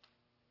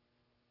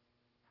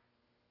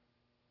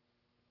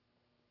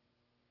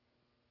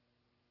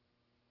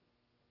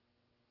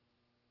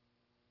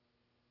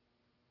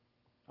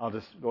 I'll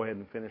just go ahead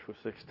and finish with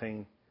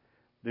 16.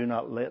 Do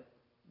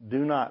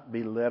not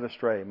be led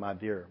astray, my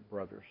dear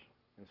brothers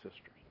and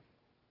sisters.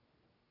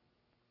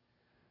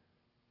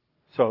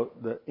 So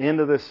the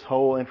end of this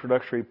whole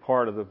introductory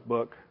part of the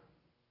book,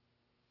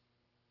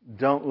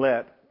 don't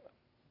let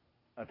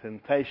a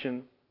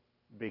temptation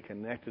be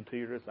connected to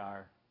your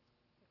desire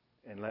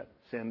and let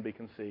sin be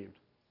conceived.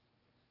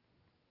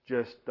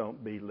 Just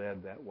don't be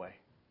led that way.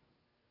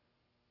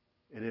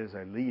 It is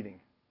a leading,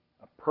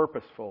 a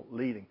purposeful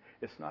leading.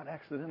 It's not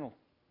accidental.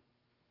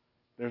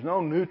 There's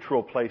no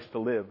neutral place to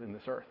live in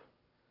this earth.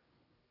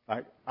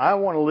 I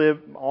want to live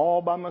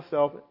all by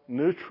myself,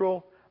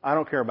 neutral. I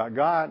don't care about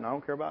God and I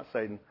don't care about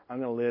Satan. I'm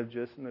going to live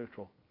just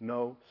neutral.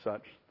 No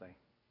such thing.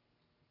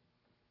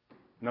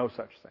 No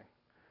such thing.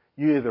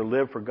 You either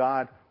live for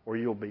God or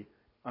you'll be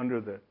under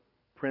the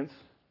prince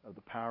of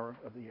the power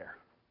of the air.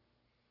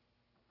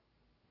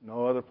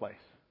 No other place.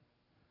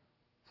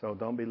 So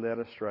don't be led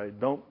astray.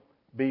 Don't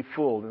be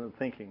fooled into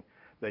thinking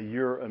that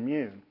you're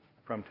immune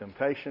from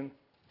temptation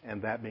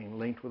and that being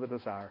linked with a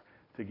desire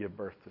to give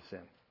birth to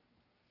sin.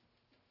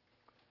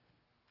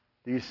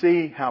 Do you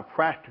see how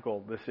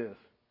practical this is?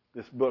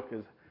 This book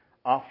is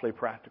awfully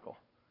practical.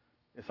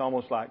 It's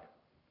almost like,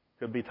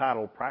 could be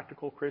titled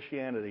Practical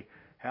Christianity,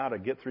 How to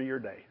Get Through Your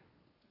Day.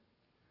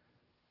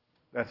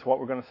 That's what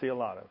we're going to see a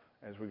lot of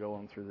as we go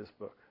on through this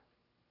book.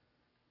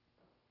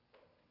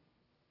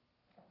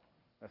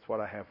 That's what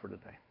I have for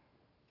today.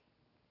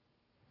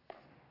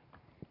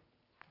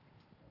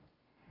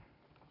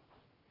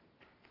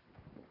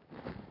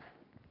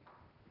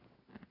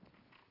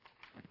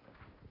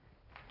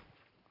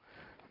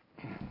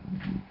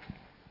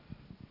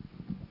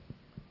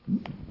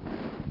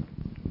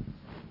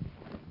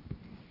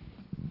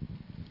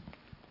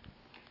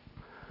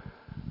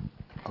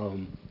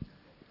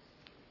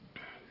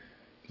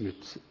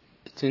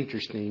 It's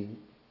interesting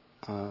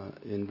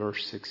in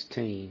verse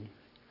 16.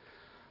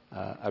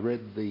 I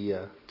read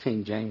the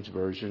King James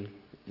Version,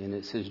 and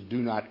it says, "Do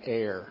not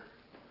err."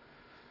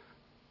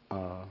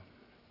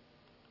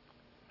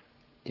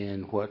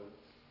 And what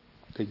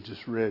they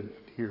just read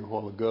here a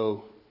while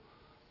ago,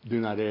 "Do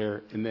not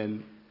err," and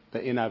then the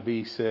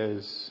NIV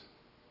says,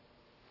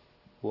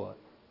 what?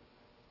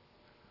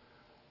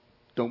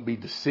 Don't be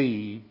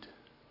deceived.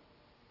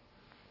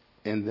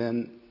 And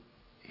then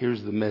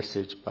here's the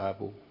Message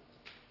Bible.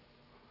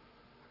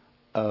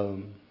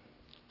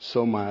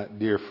 So my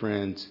dear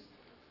friends,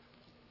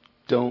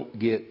 don't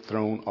get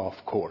thrown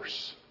off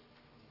course.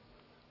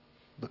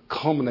 The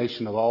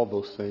culmination of all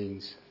those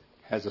things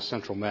has a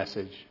central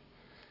message,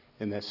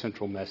 and that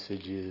central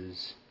message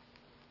is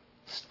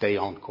stay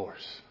on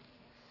course.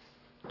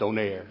 Don't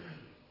err.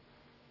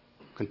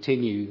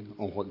 Continue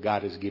on what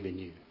God has given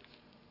you.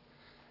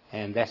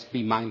 And that's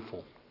be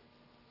mindful.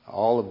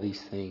 All of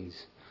these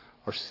things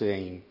are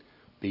saying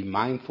be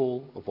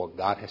mindful of what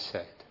God has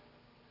said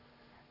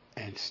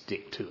and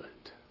stick to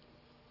it.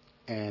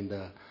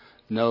 And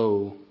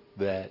know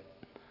that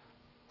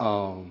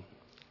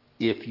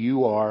if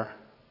you are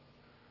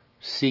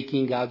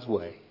seeking God's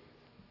way,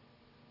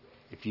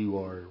 if you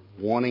are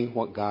wanting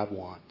what God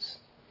wants,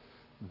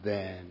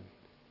 then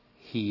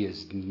He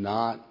is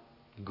not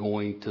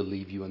going to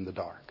leave you in the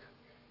dark.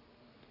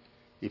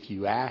 If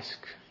you ask,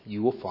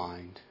 you will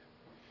find.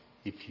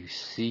 If you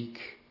seek,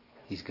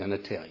 He's going to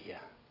tell you.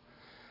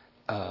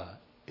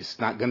 It's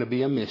not going to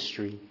be a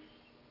mystery.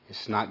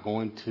 It's not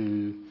going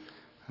to,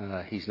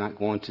 He's not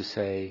going to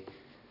say,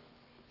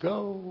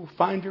 go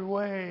find your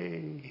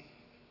way.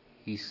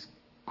 He's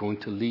going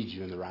to lead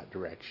you in the right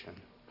direction.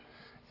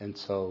 And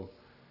so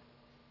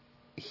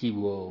He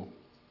will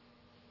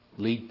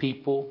lead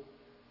people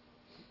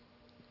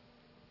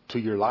to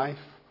your life,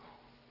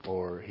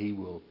 or He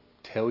will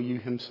tell you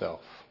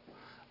Himself,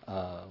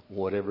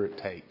 whatever it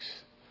takes.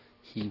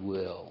 He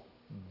will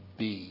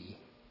be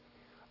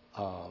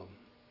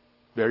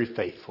very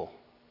faithful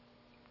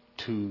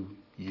to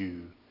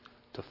you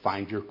to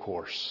find your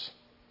course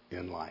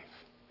in life.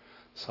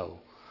 So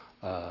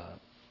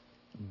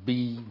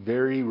be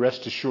very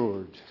rest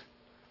assured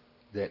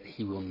that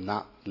He will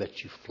not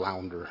let you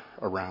flounder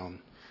around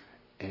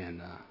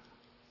and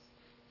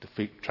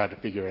try to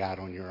figure it out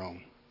on your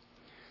own.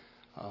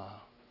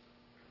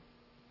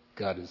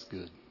 God is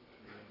good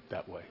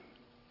that way.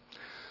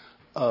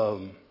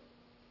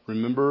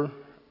 Remember,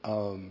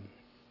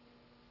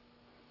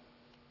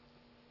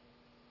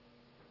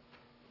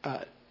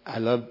 I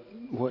love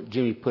what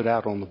Jimmy put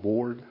out on the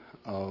board.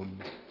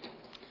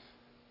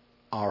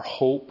 Our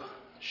hope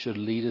should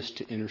lead us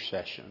to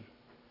intercession.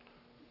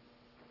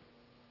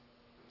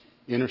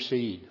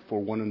 Intercede for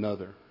one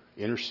another.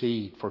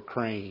 Intercede for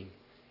Crane.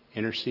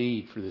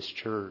 Intercede for this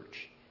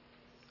church.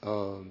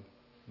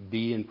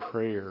 Be in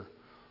prayer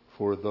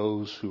for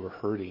those who are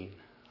hurting.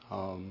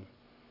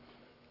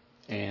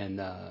 And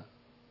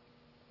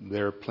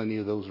there are plenty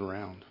of those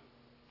around.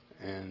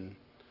 And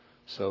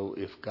so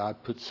if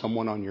God puts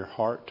someone on your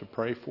heart to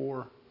pray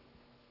for,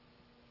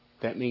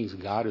 that means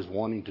God is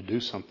wanting to do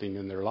something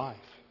in their life.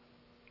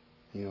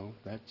 And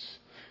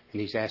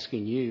He's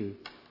asking you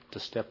to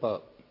step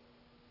up.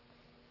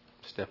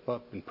 Step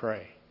up and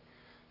pray.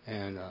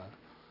 And,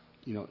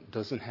 it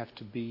doesn't have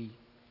to be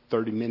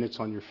 30 minutes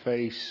on your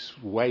face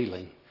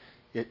wailing.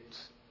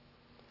 It's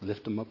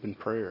lift them up in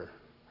prayer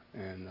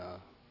and,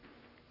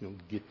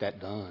 get that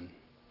done.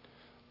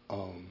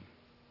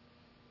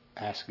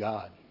 Ask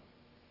God.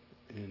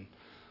 And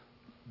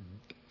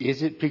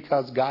is it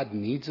because God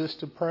needs us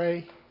to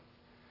pray?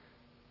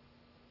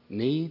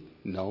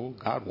 No,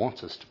 God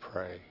wants us to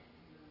pray.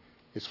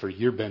 It's for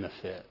your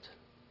benefit,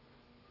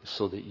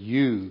 so that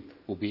you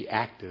will be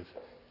active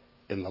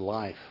in the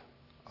life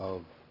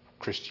of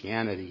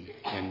Christianity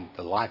and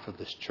the life of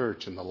this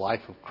church and the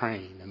life of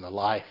Crane and the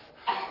life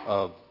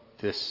of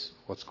this,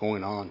 what's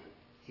going on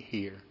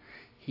here.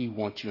 He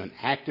wants you an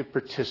active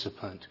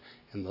participant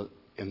in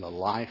the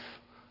life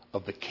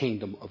of the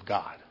kingdom of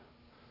God.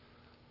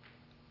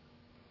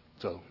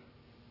 So,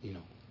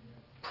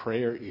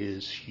 prayer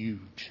is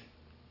huge.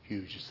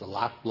 Huge. It's the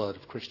lifeblood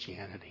of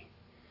Christianity.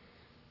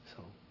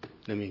 So,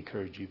 let me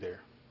encourage you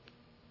there.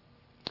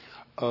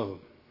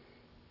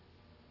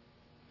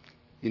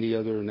 Any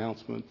other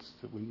announcements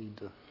that we need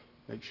to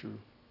make sure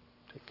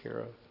take care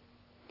of?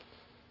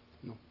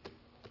 No.